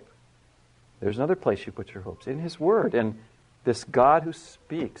hope. There's another place you put your hopes. In His Word. And this God who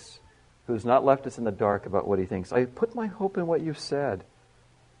speaks, who's not left us in the dark about what He thinks. I put my hope in what you've said.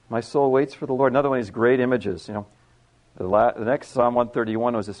 My soul waits for the Lord. Another one of these great images. The next Psalm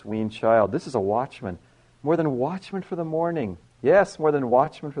 131 was this weaned child. This is a watchman. More than watchman for the morning. Yes, more than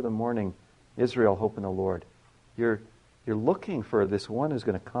watchman for the morning. Israel, hope in the Lord. You're looking for this one who's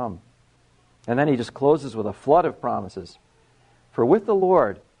going to come. And then he just closes with a flood of promises. For with the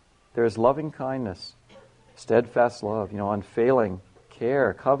Lord there is loving kindness, steadfast love, unfailing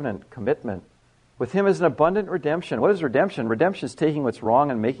care, covenant, commitment. With Him is an abundant redemption. What is redemption? Redemption is taking what's wrong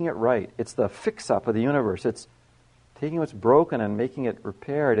and making it right. It's the fix-up of the universe. It's taking what's broken and making it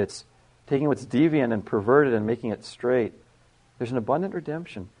repaired. It's taking what's deviant and perverted and making it straight. There's an abundant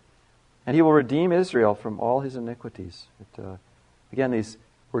redemption. And He will redeem Israel from all his iniquities. Again,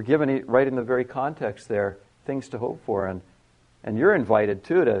 we're given right in the very context there, things to hope for. And you're invited,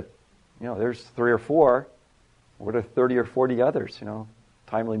 too, to, there's 3 or 4. What are 30 or 40 others?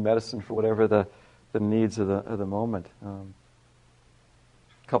 Timely medicine for whatever the needs of the moment. A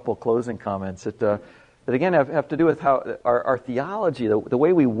couple closing comments that again have to do with how our theology, the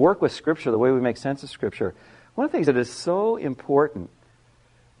way we work with Scripture, the way we make sense of Scripture. One of the things that is so important,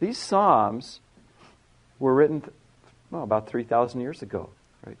 these Psalms were written about 3,000 years ago,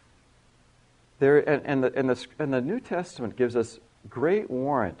 right? And the New Testament gives us great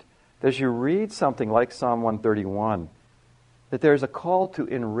warrant that as you read something like Psalm 131, that there's a call to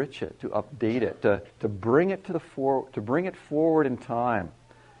enrich it, to update it, to bring it to bring it forward in time.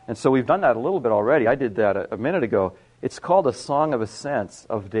 And so we've done that a little bit already. I did that a minute ago. It's called a Song of Ascents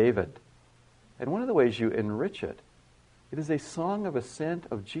of David. And one of the ways you enrich it, it is a song of ascent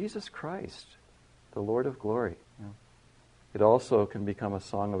of Jesus Christ, the Lord of glory. It also can become a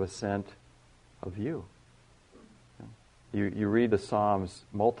song of ascent of you. You read the Psalms,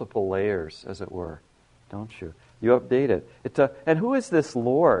 multiple layers, as it were, don't you? You update it. And who is this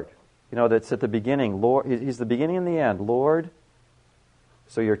Lord? That's at the beginning. Lord, He's the beginning and the end. Lord.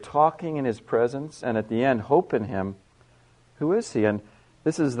 So you're talking in His presence, and at the end, hope in Him. Who is He? And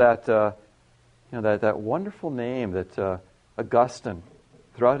this is that wonderful name that Augustine,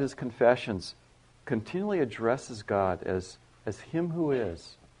 throughout his confessions, continually addresses God as Him who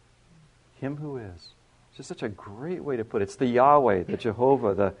is. Him who is. It's just such a great way to put it. It's the Yahweh, the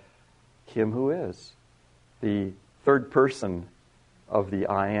Jehovah, the Him who is. The third person of the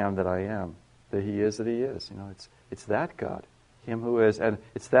I am that I am. The He is that He is. It's that God. Him who is. And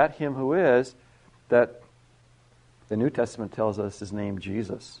it's that Him who is that the New Testament tells us is named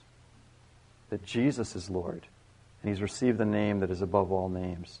Jesus. That Jesus is Lord. And He's received the name that is above all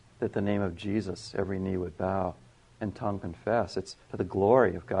names. That the name of Jesus every knee would bow and tongue confess. It's to the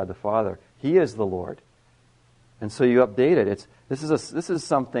glory of God the Father. He is the Lord. And so you update it. This is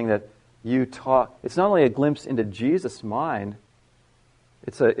something that you talk. It's not only a glimpse into Jesus' mind.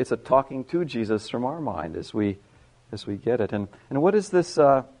 It's a talking to Jesus from our mind as we get it. And what is this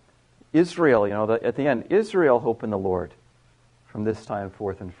Israel? At the end, Israel hope in the Lord from this time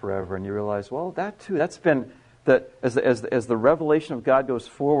forth and forever. And you realize, well, that too. That's been that as the revelation of God goes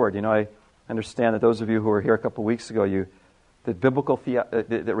forward. I understand that those of you who were here a couple of weeks ago, that biblical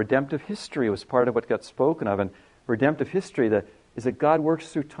the redemptive history was part of what got spoken of. And redemptive history is that God works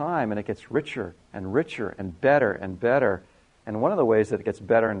through time, and it gets richer and richer and better and better. And one of the ways that it gets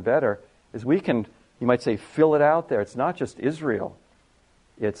better and better is we can, you might say, fill it out there. It's not just Israel.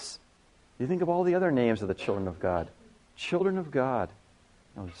 You think of all the other names of the children of God. Children of God.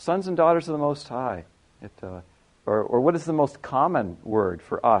 Sons and daughters of the Most High. or what is the most common word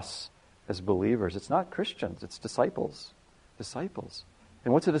for us as believers? It's not Christians, it's disciples. Disciples.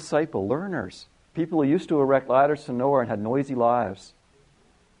 And what's a disciple? Learners. People who used to erect ladders to nowhere and had noisy lives,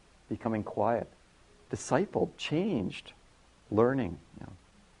 becoming quiet. Discipled, changed, learning.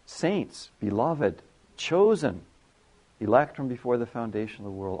 Saints, beloved, chosen, elect from before the foundation of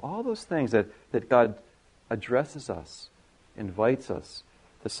the world. All those things that God addresses us, invites us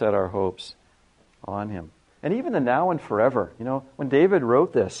to set our hopes on Him. And even the now and forever. When David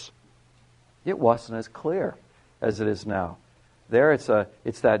wrote this, it wasn't as clear as it is now. There it's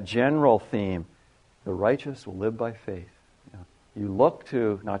that general theme. The righteous will live by faith. You look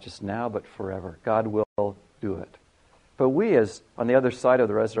to not just now but forever. God will do it. But we, as on the other side of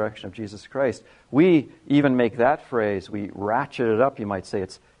the resurrection of Jesus Christ, we even make that phrase, we ratchet it up, you might say.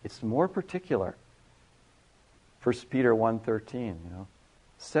 It's more particular. 1 Peter 1:13,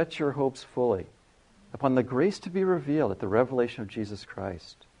 set your hopes fully upon the grace to be revealed at the revelation of Jesus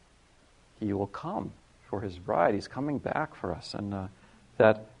Christ. He will come for His bride. He's coming back for us. And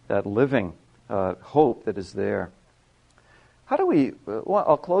that living hope that is there. How do we,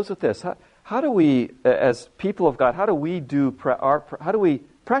 I'll close with this. How do we, as people of God, how do we do,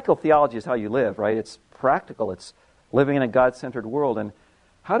 practical theology is how you live, right? It's practical. It's living in a God-centered world. And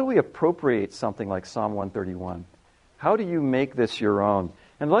how do we appropriate something like Psalm 131? How do you make this your own?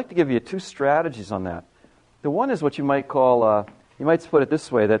 And I'd like to give you two strategies on that. The one is what you might call, you might put it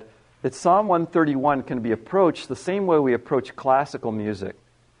this way, that Psalm 131 can be approached the same way we approach classical music.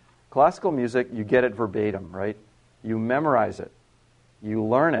 Classical music, you get it verbatim, right? You memorize it. You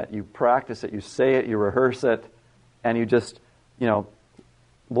learn it. You practice it. You say it. You rehearse it. And you just,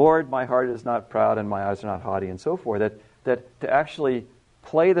 Lord, my heart is not proud and my eyes are not haughty, and so forth. That to actually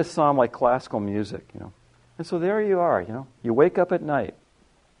play the psalm like classical music, And so there you are, You wake up at night,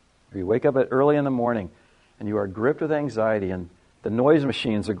 or you wake up early in the morning, and you are gripped with anxiety, and the noise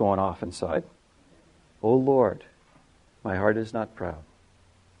machines are going off inside. Oh Lord, my heart is not proud,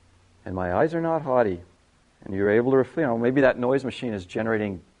 and my eyes are not haughty. And you're able to, maybe that noise machine is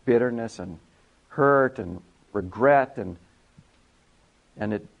generating bitterness and hurt and regret, and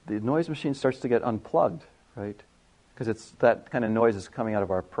the noise machine starts to get unplugged, right? Because it's that kind of noise is coming out of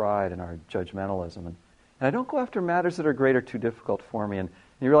our pride and our judgmentalism. And I don't go after matters that are great or too difficult for me. And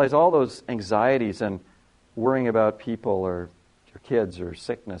you realize all those anxieties and worrying about people or your kids or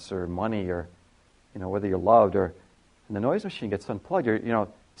sickness or money or, whether you're loved and the noise machine gets unplugged.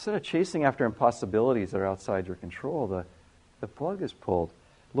 Instead of chasing after impossibilities that are outside your control, the plug is pulled.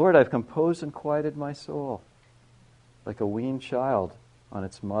 Lord, I've composed and quieted my soul like a weaned child on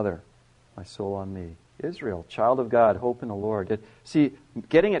its mother, my soul on me. Israel, child of God, hope in the Lord.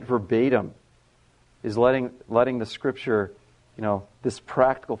 Getting it verbatim is letting the Scripture, this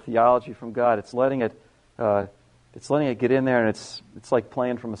practical theology from God, it's letting it get in there, and it's like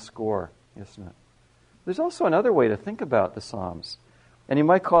playing from a score, isn't it? There's also another way to think about the Psalms. And you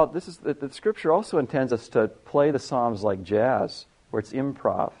might call it, the Scripture also intends us to play the Psalms like jazz, where it's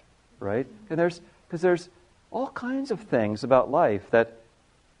improv, right? And because there's all kinds of things about life that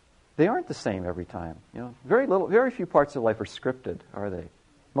they aren't the same every time. Very few parts of life are scripted, are they?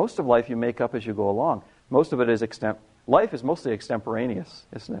 Most of life you make up as you go along. Most of it is life is mostly extemporaneous,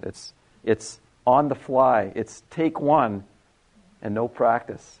 isn't it? It's on the fly. It's take one and no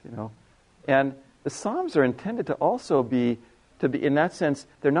practice, And the Psalms are intended to also be, in that sense,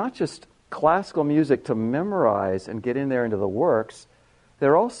 they're not just classical music to memorize and get in there into the works.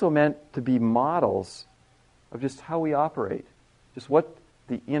 They're also meant to be models of just how we operate, just what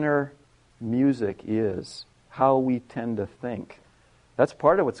the inner music is, how we tend to think. That's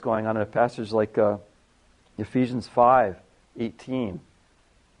part of what's going on in a passage like Ephesians 5:18,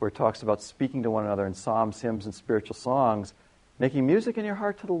 where it talks about speaking to one another in psalms, hymns, and spiritual songs, making music in your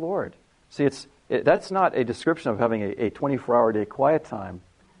heart to the Lord. See, that's not a description of having a 24-hour day quiet time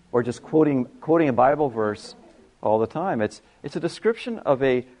or just quoting a Bible verse all the time. It's a description of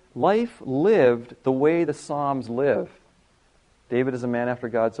a life lived the way the Psalms live. David is a man after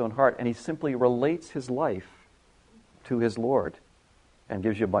God's own heart, and he simply relates his life to his Lord and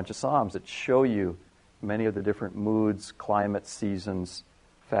gives you a bunch of Psalms that show you many of the different moods, climates, seasons,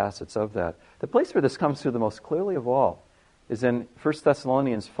 facets of that. The place where this comes through the most clearly of all is in 1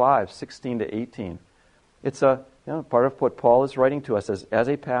 Thessalonians 5:16-18. It's part of what Paul is writing to us as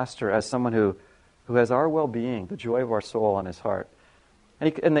a pastor, as someone who has our well-being, the joy of our soul on his heart.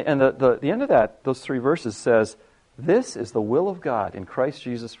 And the end of that, those 3 verses says, "This is the will of God in Christ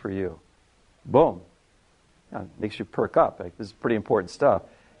Jesus for you." Boom. It makes you perk up. This is pretty important stuff.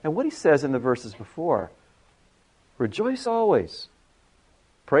 And what he says in the verses before, rejoice always,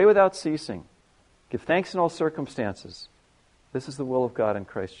 pray without ceasing, Give thanks in all circumstances. This is the will of God in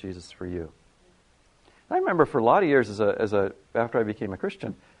Christ Jesus for you. I remember for a lot of years after I became a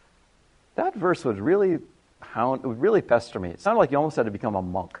Christian, that verse would really pester me. It sounded like you almost had to become a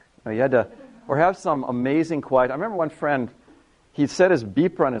monk. You had to, or have some amazing quiet. I remember one friend, he'd set his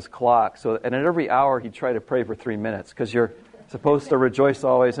beeper on his clock, and at every hour he'd try to pray for 3 minutes, because you're supposed to rejoice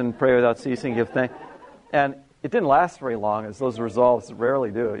always and pray without ceasing, give thanks. And it didn't last very long, as those resolves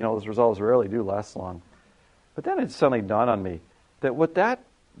rarely do. Those resolves rarely do last long. But then it suddenly dawned on me that what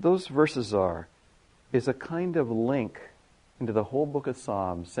those verses are is a kind of link into the whole book of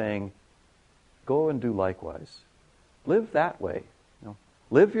Psalms, saying, go and do likewise. Live that way.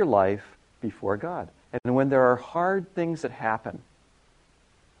 Live your life before God. And when there are hard things that happen,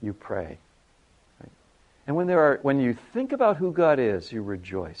 you pray. Right? And when you think about who God is, you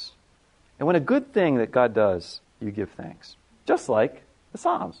rejoice. And when a good thing that God does, you give thanks. Just like the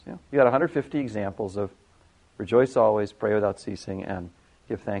Psalms. You got 150 examples of rejoice always, pray without ceasing, and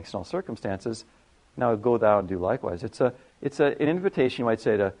give thanks in all circumstances. Now go thou and do likewise. It's an invitation, you might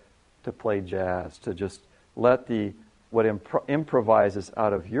say, to play jazz, to just let what improvises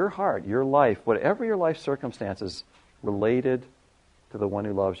out of your heart, your life, whatever your life circumstances, related to the one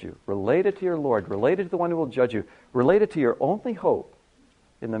who loves you, related to your Lord, related to the one who will judge you, related to your only hope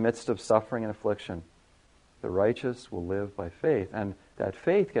in the midst of suffering and affliction. The righteous will live by faith. And that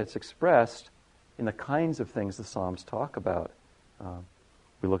faith gets expressed in the kinds of things the Psalms talk about.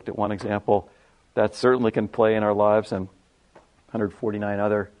 We looked at one example that certainly can play in our lives, and 149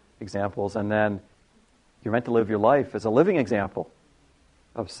 other examples. And then you're meant to live your life as a living example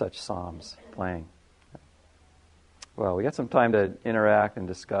of such psalms playing. Well, we got some time to interact and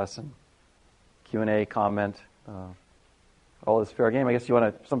discuss and Q&A, comment. All is fair game. I guess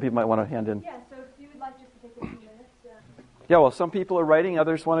some people might want to hand in. Yeah, so if you would like just to take a few minutes. Yeah, well, some people are writing.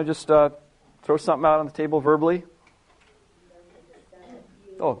 Others want to just throw something out on the table verbally.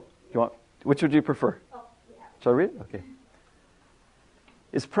 Oh, which would you prefer? Shall I read it? Okay.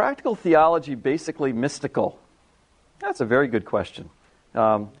 Is practical theology basically mystical? That's a very good question.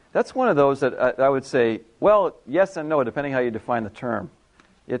 That's one of those that I would say, well, yes and no, depending how you define the term.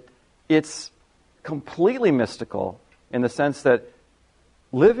 It's completely mystical in the sense that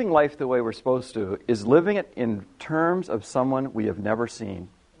living life the way we're supposed to is living it in terms of someone we have never seen,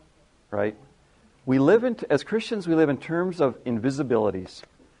 right? As Christians, we live in terms of invisibilities.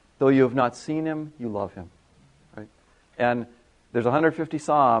 Though you have not seen him, you love him, right? And there's 150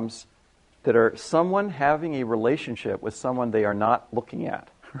 Psalms that are someone having a relationship with someone they are not looking at,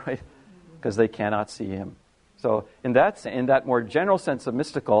 right? Because they cannot see him. So in that more general sense of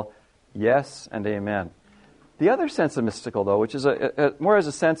mystical, yes and amen. The other sense of mystical, though, which is more as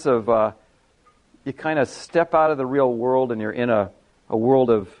a sense of you kind of step out of the real world and you're in a world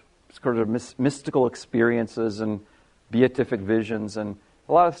of sort of mystical experiences and beatific visions, and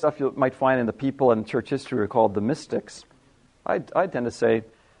a lot of stuff you might find in the people in church history are called the mystics. I tend to say,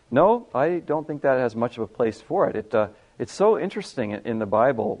 no, I don't think that has much of a place for it. It's so interesting in the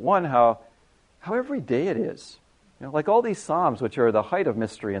Bible, one, how every day it is. Like all these Psalms, which are the height of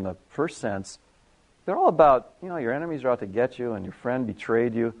mystery in the first sense, they're all about, your enemies are out to get you, and your friend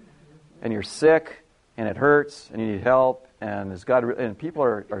betrayed you, and you're sick, and it hurts, and you need help, and people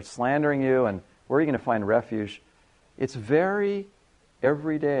are slandering you, and where are you going to find refuge? It's very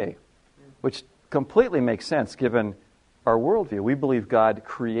everyday, which completely makes sense given our worldview. We believe God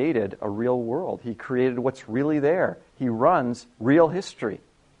created a real world. He created what's really there. He runs real history.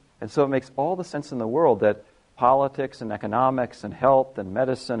 And so it makes all the sense in the world that politics and economics and health and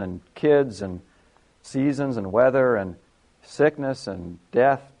medicine and kids and seasons and weather and sickness and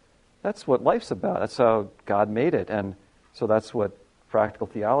death, that's what life's about. That's how God made it. And so that's what practical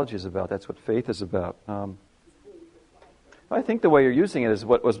theology is about. That's what faith is about. I think the way you're using it is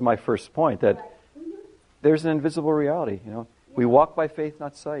what was my first point, that there's an invisible reality. We walk by faith,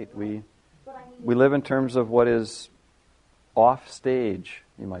 not sight. We live in terms of what is off stage,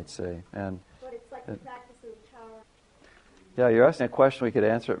 you might say. But it's like the practice of power. Yeah, you're asking a question we could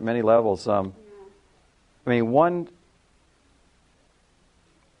answer at many levels. I'll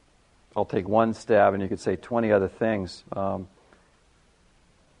take one stab, and you could say 20 other things. I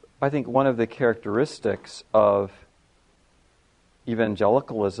think one of the characteristics of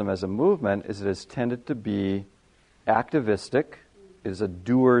evangelicalism as a movement is it has tended to be activistic. It is a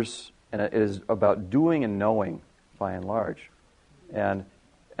doers, and it is about doing and knowing, by and large, and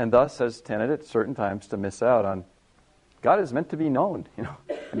thus has tended at certain times to miss out on God is meant to be known,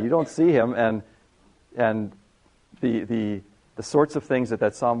 and you don't see him, and the sorts of things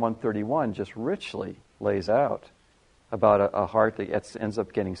that Psalm 131 just richly lays out. about a heart that ends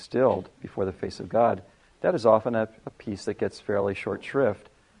up getting stilled before the face of God, that is often a piece that gets fairly short shrift.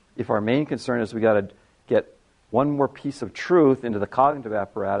 If our main concern is we got to get one more piece of truth into the cognitive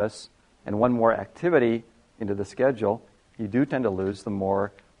apparatus and one more activity into the schedule, you do tend to lose the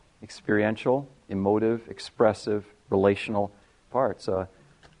more experiential, emotive, expressive, relational parts.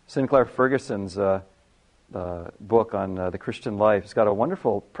 Sinclair Ferguson's book on the Christian life has got a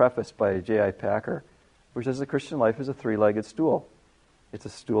wonderful preface by J.I. Packer, which says the Christian life is a three-legged stool. It's a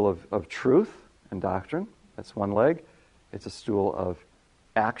stool of truth and doctrine. That's one leg. It's a stool of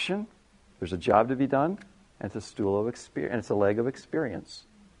action. There's a job to be done. And it's a stool of experience. And it's a leg of experience.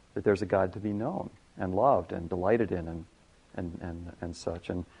 That there's a God to be known and loved and delighted in and such.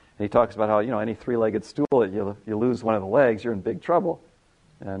 And he talks about how, any three-legged stool, you lose one of the legs, you're in big trouble.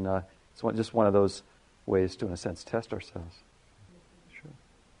 And it's just one of those ways to, in a sense, test ourselves. Sure.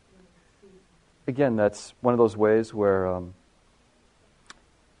 Again, that's one of those ways where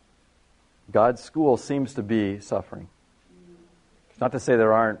God's school seems to be suffering. Not to say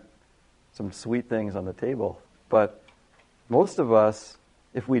there aren't some sweet things on the table, but most of us,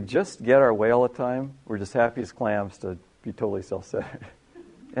 if we just get our way all the time, we're just happy as clams to be totally self-centered.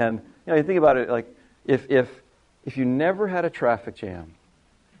 And you think about it, like if you never had a traffic jam,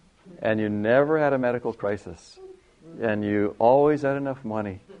 and you never had a medical crisis, and you always had enough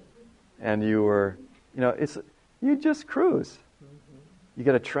money, and you were, you just cruise. You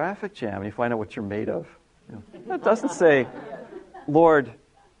get a traffic jam, and you find out what you're made of. That doesn't say, Lord,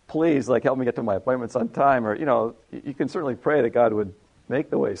 please, help me get to my appointments on time, or, you can certainly pray that God would make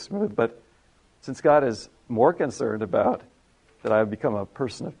the way smooth, but since God is more concerned about that I become a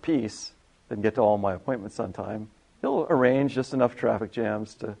person of peace than get to all my appointments on time, He'll arrange just enough traffic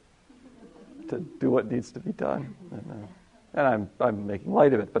jams to do what needs to be done. And I'm making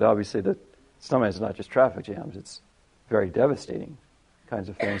light of it, but obviously sometimes it's not just traffic jams, it's very devastating kinds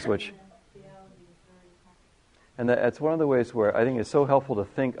of things, and that's one of the ways where I think it's so helpful to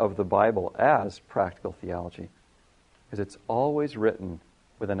think of the Bible as practical theology, because it's always written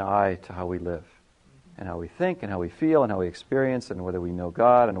with an eye to how we live, and how we think, and how we feel, and how we experience, and whether we know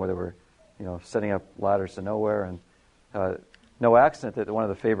God, and whether we're, setting up ladders to nowhere. And no accident that one of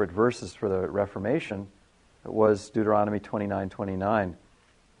the favorite verses for the Reformation was Deuteronomy 29:29.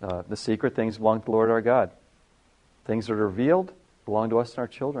 The secret things belong to the Lord our God. Things that are revealed belong to us and our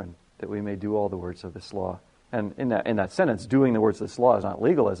children, that we may do all the words of this law. And in that sentence, doing the words of this law is not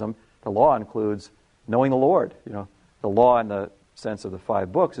legalism. The law includes knowing the Lord. The law in the sense of the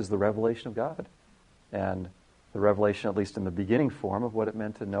 5 books is the revelation of God. And the revelation, at least in the beginning form, of what it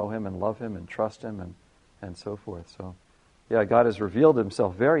meant to know Him and love Him and trust Him and so forth. So, yeah, God has revealed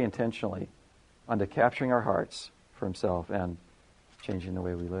Himself very intentionally unto capturing our hearts for Himself and changing the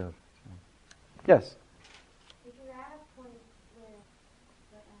way we live. So. Yes? If you're at a point where,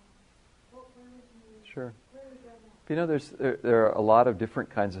 where would you... Sure. Where would you go next? There are a lot of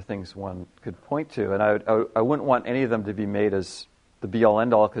different kinds of things one could point to, and I wouldn't want any of them to be made as the be-all,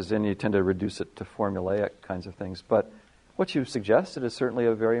 end-all, because then you tend to reduce it to formulaic kinds of things. But what you've suggested is certainly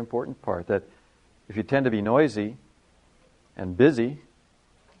a very important part, that if you tend to be noisy and busy,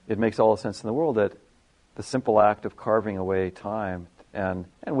 it makes all the sense in the world that the simple act of carving away time and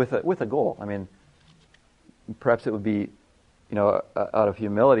with a goal. I mean, perhaps it would be, out of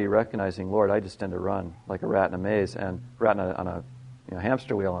humility, recognizing, Lord, I just tend to run like a rat in a maze, and rat on a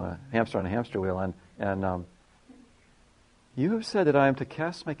hamster wheel, and a hamster on a hamster wheel, and you have said that I am to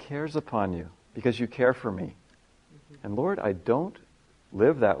cast my cares upon you because you care for me. And Lord, I don't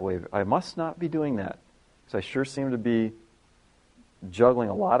live that way. I must not be doing that, because I sure seem to be juggling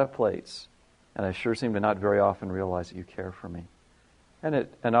a lot of plates, and I sure seem to not very often realize that you care for me. And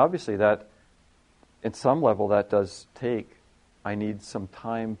obviously that, at some level, that does take, I need some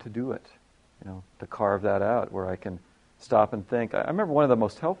time to do it, to carve that out where I can stop and think. I remember one of the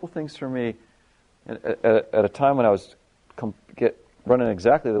most helpful things for me at a time when I was running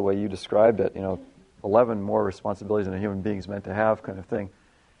exactly the way you described it, 11 more responsibilities than a human being is meant to have kind of thing.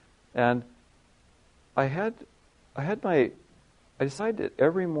 And I decided that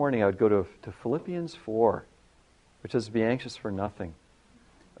every morning I would go to Philippians 4, which is to be anxious for nothing.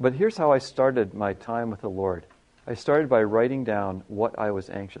 But here's how I started my time with the Lord. I started by writing down what I was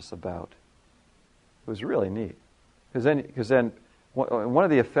anxious about. It was really neat. Because then one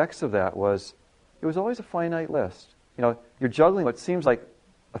of the effects of that was, it was always a finite list. You're juggling what seems like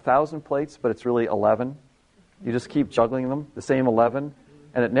 1,000 plates, but it's really 11. You just keep juggling them, the same 11,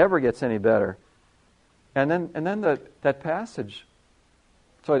 and it never gets any better. And then that passage.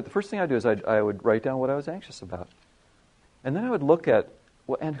 So the first thing I do is I would write down what I was anxious about, and then I would look at,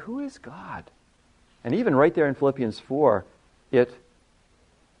 and who is God? And even right there in Philippians 4, it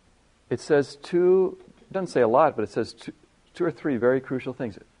says two, it doesn't say a lot, but it says two or three very crucial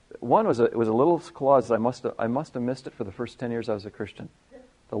things. One was it was a little clause that I must have missed it for the first 10 years I was a Christian.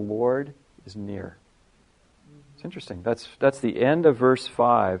 The Lord is near. It's interesting. That's the end of verse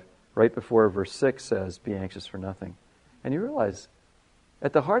 5, right before verse 6 says, be anxious for nothing. And you realize,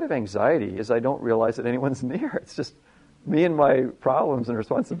 at the heart of anxiety is I don't realize that anyone's near. It's just me and my problems and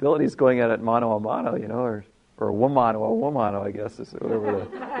responsibilities going at it mano a mano, or womano a womano, I guess, is whatever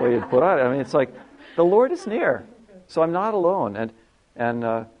the way you'd put it. I mean, it's like, the Lord is near, so I'm not alone.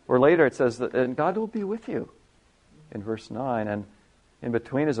 Or later it says that and God will be with you, in verse 9. And in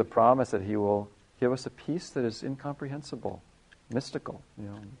between is a promise that He will give us a peace that is incomprehensible, mystical,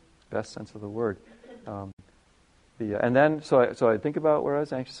 best sense of the word. And then, so I think about where I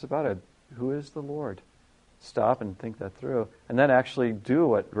was anxious about it. Who is the Lord? Stop and think that through. And then actually do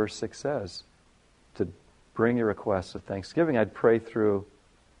what verse 6 says. To bring your requests of thanksgiving. I'd pray through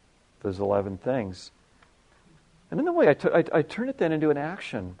those 11 things. And in the way, I turn it then into an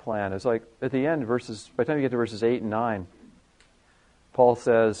action plan. It's like, at the end, by the time you get to verses 8 and 9, Paul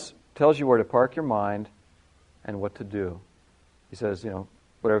tells you where to park your mind and what to do. He says,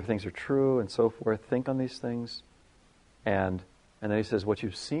 whatever things are true and so forth, think on these things. And then he says, what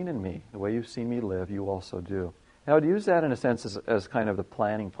you've seen in me, the way you've seen me live, you also do. And I would use that in a sense as kind of the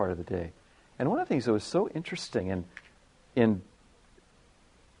planning part of the day. And one of the things that was so interesting in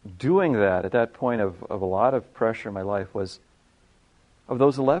doing that at that point of a lot of pressure in my life was, of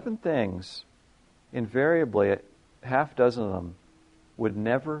those 11 things, invariably, half dozen of them would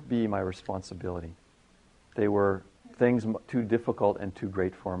never be my responsibility. They were things too difficult and too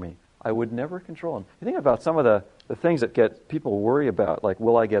great for me. I would never control them. You think about some of the things that get people worry about, like,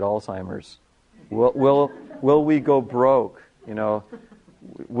 will I get Alzheimer's? Will we go broke?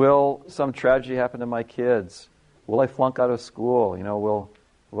 Will some tragedy happen to my kids? Will I flunk out of school?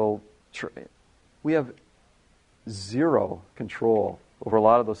 We have zero control over a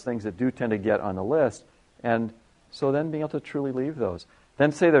lot of those things that do tend to get on the list. And so then being able to truly leave those.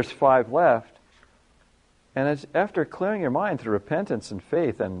 Then say there's 5 left. And after clearing your mind through repentance and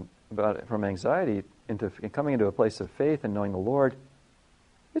faith and from anxiety and coming into a place of faith and knowing the Lord,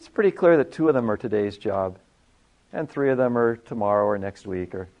 it's pretty clear that 2 of them are today's job and 3 of them are tomorrow or next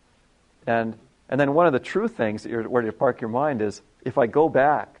week. And then one of the true things where to park your mind is, if I go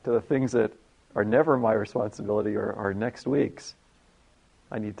back to the things that are never my responsibility or are next week's,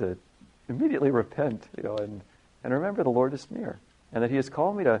 I need to immediately repent, and remember the Lord is near. And that He has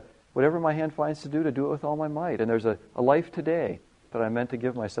called me to, whatever my hand finds to do it with all my might. And there's a life today that I'm meant to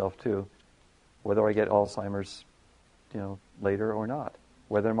give myself to, whether I get Alzheimer's, later or not.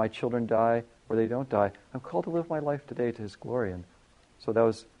 Whether my children die or they don't die. I'm called to live my life today to His glory. And so that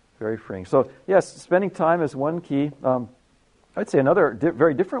was very freeing. So, yes, spending time is one key. I'd say another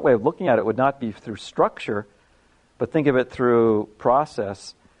very different way of looking at it would not be through structure, but think of it through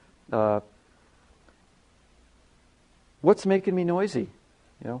process. What's making me noisy?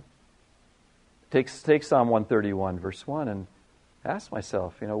 Take Psalm 131, verse 1, and ask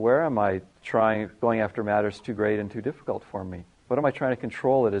myself, where am I going after matters too great and too difficult for me? What am I trying to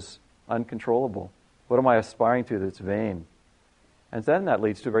control that is uncontrollable? What am I aspiring to that's vain? And then that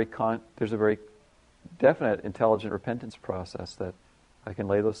leads to there's a very definite, intelligent repentance process that I can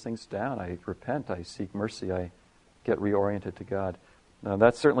lay those things down. I repent, I seek mercy, I get reoriented to God. Now,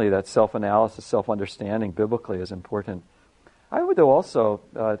 that's certainly that self-analysis, self-understanding biblically is important. I would, though, also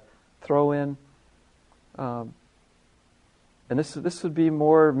throw in, and this would be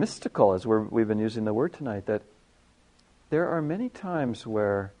more mystical as we've been using the word tonight, that there are many times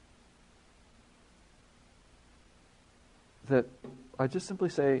where that I just simply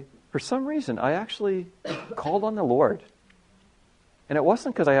say, for some reason, I actually called on the Lord. And it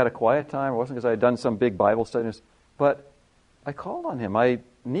wasn't because I had a quiet time, it wasn't because I had done some big Bible study, but I called on Him. I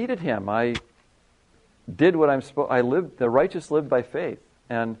needed Him. I did what I'm supposed. The righteous live by faith,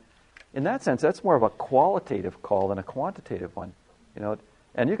 and in that sense, that's more of a qualitative call than a quantitative one.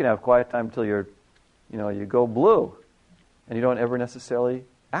 And you can have quiet time until you go blue, and you don't ever necessarily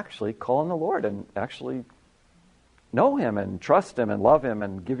actually call on the Lord and actually know Him and trust Him and love Him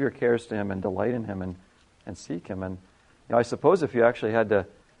and give your cares to Him and delight in Him and seek Him. And I suppose if you actually had to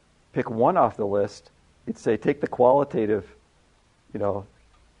pick one off the list, you'd say take the qualitative.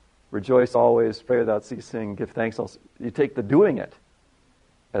 Rejoice always, pray without ceasing, give thanks also. You take the doing it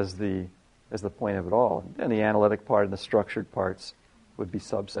as the point of it all. And the analytic part and the structured parts would be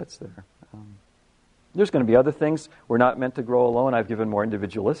subsets there. There's going to be other things. We're not meant to grow alone. I've given more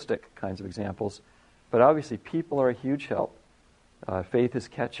individualistic kinds of examples. But obviously people are a huge help. Faith is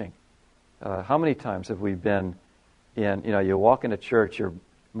catching. How many times have we been in, you walk into church, your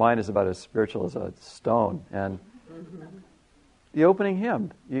mind is about as spiritual as a stone, and the opening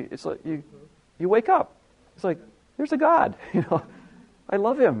hymn, it's like you wake up. It's like, there's a God, I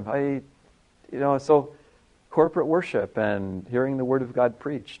love him. So corporate worship and hearing the Word of God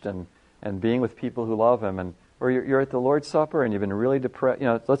preached and being with people who love him, or you're at the Lord's Supper and you've been really depressed.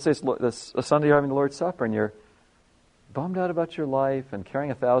 Let's say it's a Sunday you're having the Lord's Supper and you're bummed out about your life and carrying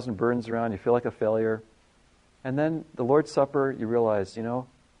 1,000 burdens around. You feel like a failure. And then the Lord's Supper, you realize,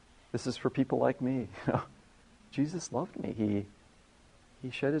 this is for people like me. Jesus loved me. He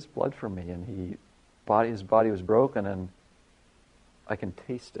shed his blood for me, and his body was broken, and I can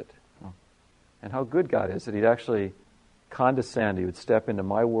taste it. And how good God is that he'd actually condescend. He would step into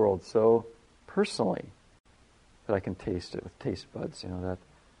my world so personally that I can taste it with taste buds.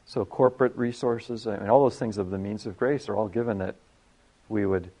 So corporate resources, all those things of the means of grace are all given that we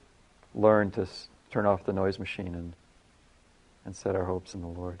would learn to turn off the noise machine and set our hopes in the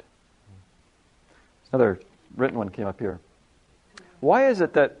Lord. Another written one came up here. Why is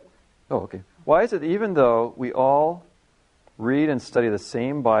it that even though we all read and study the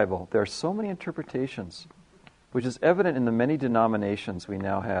same Bible, there are so many interpretations, which is evident in the many denominations we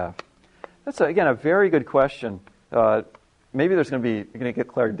now have? That's, again, a very good question. Maybe you're going to get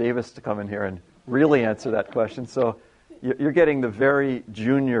Claire Davis to come in here and really answer that question. So you're getting the very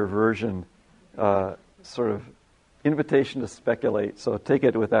junior version, sort of invitation to speculate. So take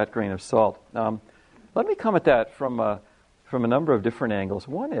it with that grain of salt. Let me come at that from a number of different angles.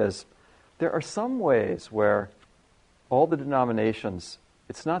 One is, there are some ways where all the denominations,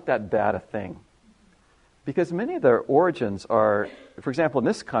 it's not that bad a thing. Because many of their origins are, for example, in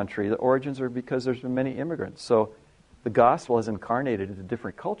this country, the origins are because there's been many immigrants. So the gospel has incarnated into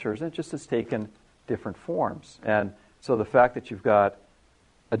different cultures, and it just has taken different forms. And so the fact that you've got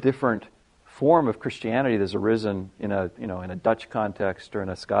a different form of Christianity that's arisen in a Dutch context, or in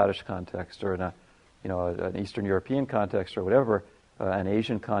a Scottish context, or in an Eastern European context, or whatever, an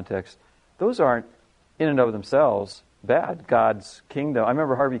Asian context, those aren't in and of themselves bad. God's kingdom. I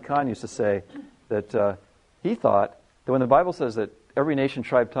remember Harvey Kahn used to say that he thought that when the Bible says that every nation,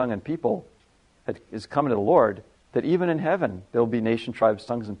 tribe, tongue, and people is coming to the Lord, that even in heaven there'll be nation, tribes,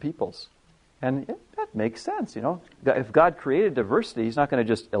 tongues, and peoples. And that makes sense, If God created diversity, he's not going to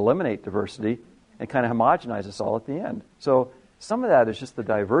just eliminate diversity and kind of homogenize us all at the end. So some of that is just the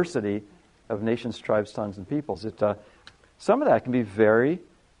diversity of nations, tribes, tongues, and peoples. Some of that can be very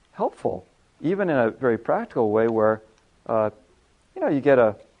helpful, even in a very practical way where, there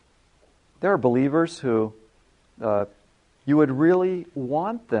are believers who you would really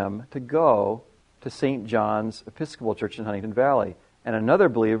want them to go to St. John's Episcopal Church in Huntington Valley. And another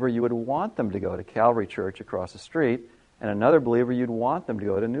believer, you would want them to go to Calvary Church across the street. And another believer, you'd want them to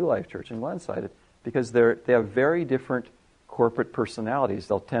go to New Life Church in Glenside. Because they have very different corporate personalities.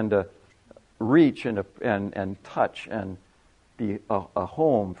 They'll tend to reach and touch and be a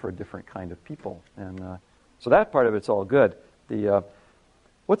home for a different kind of people. And so that part of it's all good.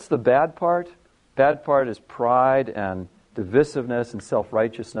 What's the bad part? Bad part is pride and divisiveness and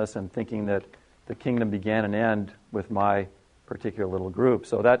self-righteousness and thinking that the kingdom began and ended with my particular little group.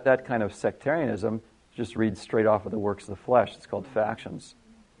 So that kind of sectarianism just reads straight off of the works of the flesh. It's called factions.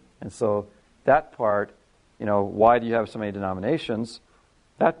 And so that part, why do you have so many denominations?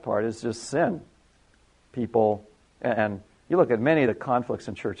 That part is just sin. People, and you look at many of the conflicts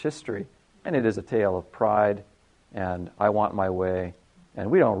in church history, and it is a tale of pride and I want my way. And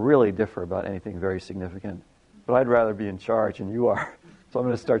we don't really differ about anything very significant. But I'd rather be in charge than you are. So I'm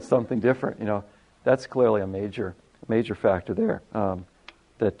going to start something different. That's clearly a major factor there.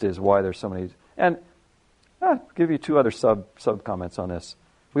 That is why there's so many. And I'll give you two other sub comments on this.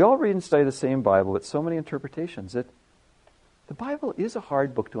 We all read and study the same Bible, but so many interpretations. The Bible is a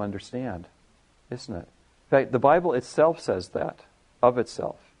hard book to understand, isn't it? In fact, the Bible itself says that, of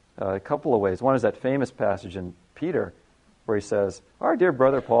itself. A couple of ways. One is that famous passage in Peter where he says, our dear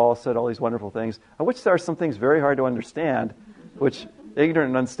brother Paul said all these wonderful things, of which there are some things very hard to understand, which ignorant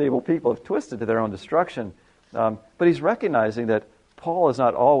and unstable people have twisted to their own destruction. But he's recognizing that Paul is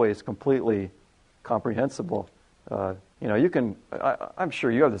not always completely comprehensible. I'm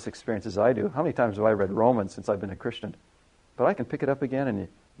sure you have this experience as I do. How many times have I read Romans since I've been a Christian? But I can pick it up again and you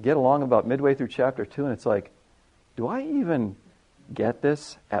get along about midway through chapter 2 and it's like, do I even get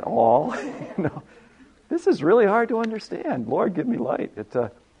this at all? This is really hard to understand. Lord, give me light.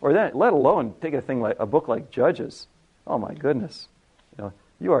 Or then, let alone take a book like Judges. Oh my goodness.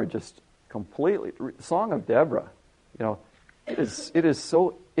 You are just completely, Song of Deborah. It's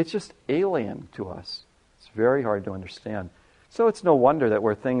just alien to us. It's very hard to understand. So it's no wonder that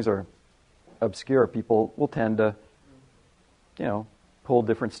where things are obscure, people will tend to, pull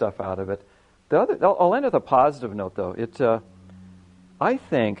different stuff out of it. I'll end with a positive note, though. I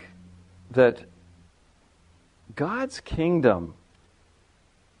think that God's kingdom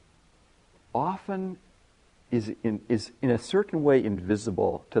often is in a certain way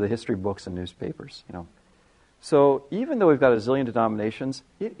invisible to the history books and newspapers. So even though we've got a zillion denominations,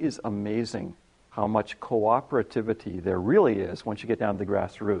 it is amazing how much cooperativity there really is once you get down to the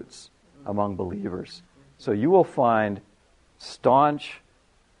grassroots among believers. So you will find staunch,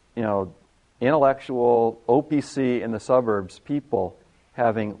 intellectual, OPC in the suburbs people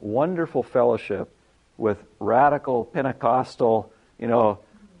having wonderful fellowship with radical Pentecostal,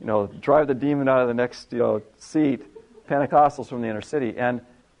 drive the demon out of the next, seat, Pentecostals from the inner city, and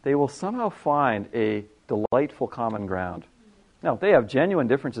they will somehow find a delightful common ground. Now, they have genuine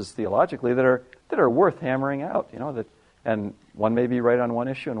differences theologically that are worth hammering out, and one may be right on one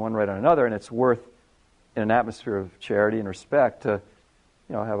issue and one right on another, and it's worth, in an atmosphere of charity and respect, to,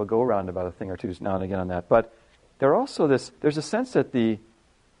 have a go-round about a thing or two now and again on that. But there's a sense that the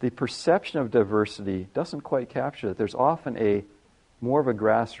perception of diversity doesn't quite capture it. There's often more of a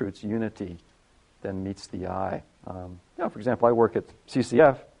grassroots unity than meets the eye. For example, I work at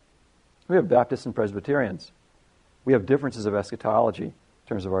CCF. We have Baptists and Presbyterians. We have differences of eschatology in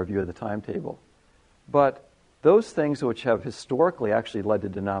terms of our view of the timetable. But those things which have historically actually led to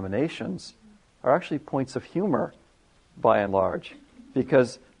denominations are actually points of humor, by and large,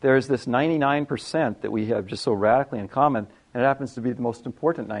 because there's this 99% that we have just so radically in common, and it happens to be the most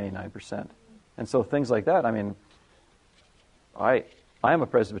important 99%. And so things like that, I am a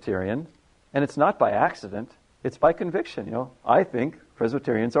Presbyterian, and it's not by accident, it's by conviction. I think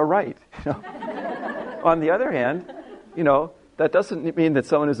Presbyterians are right. On the other hand, that doesn't mean that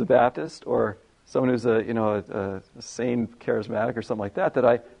someone who's a Baptist or someone who's a sane charismatic or something like that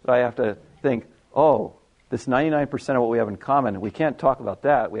I have to think, this 99% of what we have in common, we can't talk about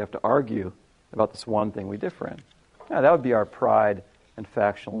that. We have to argue about this one thing we differ in. Yeah, that would be our pride and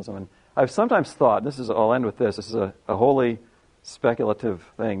factionalism. And I've sometimes thought, I'll end with this is a wholly speculative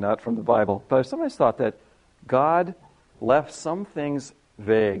thing, not from the Bible, but I've sometimes thought that God left some things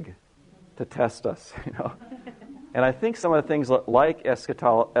vague to test us, And I think some of the things like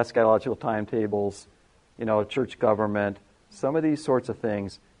eschatological timetables, church government, some of these sorts of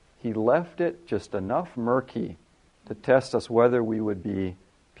things, he left it just enough murky to test us whether we would be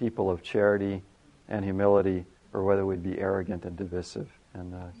people of charity and humility or whether we'd be arrogant and divisive.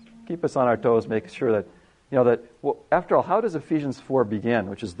 And keep us on our toes, make sure that, after all, how does Ephesians 4 begin,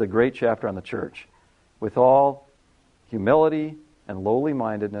 which is the great chapter on the church? With all humility and lowly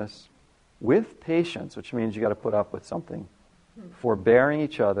mindedness, with patience, which means you got to put up with something, forbearing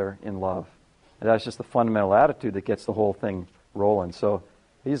each other in love. And that's just the fundamental attitude that gets the whole thing rolling. So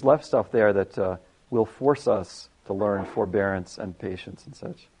he's left stuff there that will force us to learn forbearance and patience and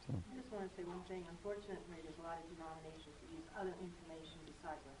such. So. I just want to say one thing. Unfortunately, there's a lot of denominations that use other information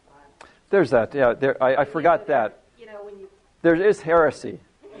besides the Bible. There's that. Yeah, I forgot that. There is heresy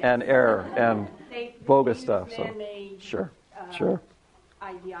and error and bogus stuff. So sure.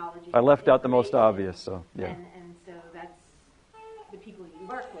 Ideology. I left out the most obvious. So yeah. And so that's the people you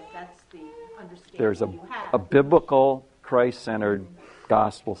work with. That's the understanding There's you have. a biblical, Christ-centered,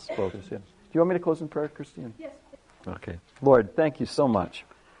 gospel focus. Yeah. Do you want me to close in prayer, Christine? Yes. Okay. Lord, thank you so much.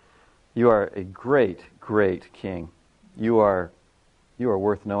 You are a great, great King. You are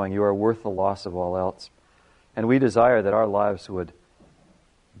worth knowing. You are worth the loss of all else. And we desire that our lives would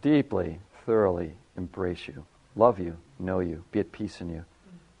deeply, thoroughly embrace you, love you, know you, be at peace in you.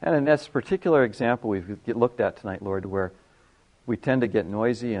 And in this particular example we've looked at tonight, Lord, where we tend to get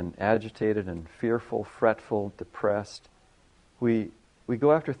noisy and agitated and fearful, fretful, depressed, we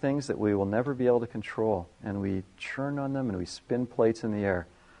go after things that we will never be able to control, and we churn on them and we spin plates in the air.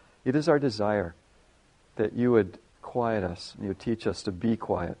 It is our desire that you would quiet us, and you would teach us to be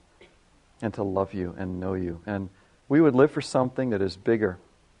quiet and to love you and know you. And we would live for something that is bigger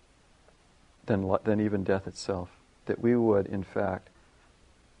than even death itself. That we would, in fact,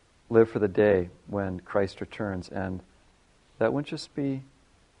 live for the day when Christ returns. And that wouldn't just be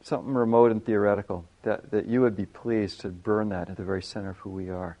something remote and theoretical. That you would be pleased to burn that at the very center of who we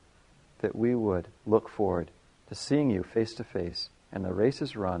are. That we would look forward to seeing you face to face. And the race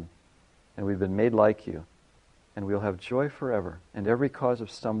is run. And we've been made like you. And we'll have joy forever. And every cause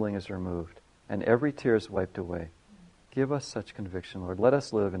of stumbling is removed. And every tear is wiped away. Give us such conviction, Lord. Let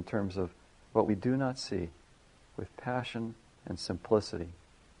us live in terms of what we do not see, with passion and simplicity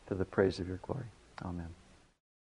to the praise of your glory. Amen.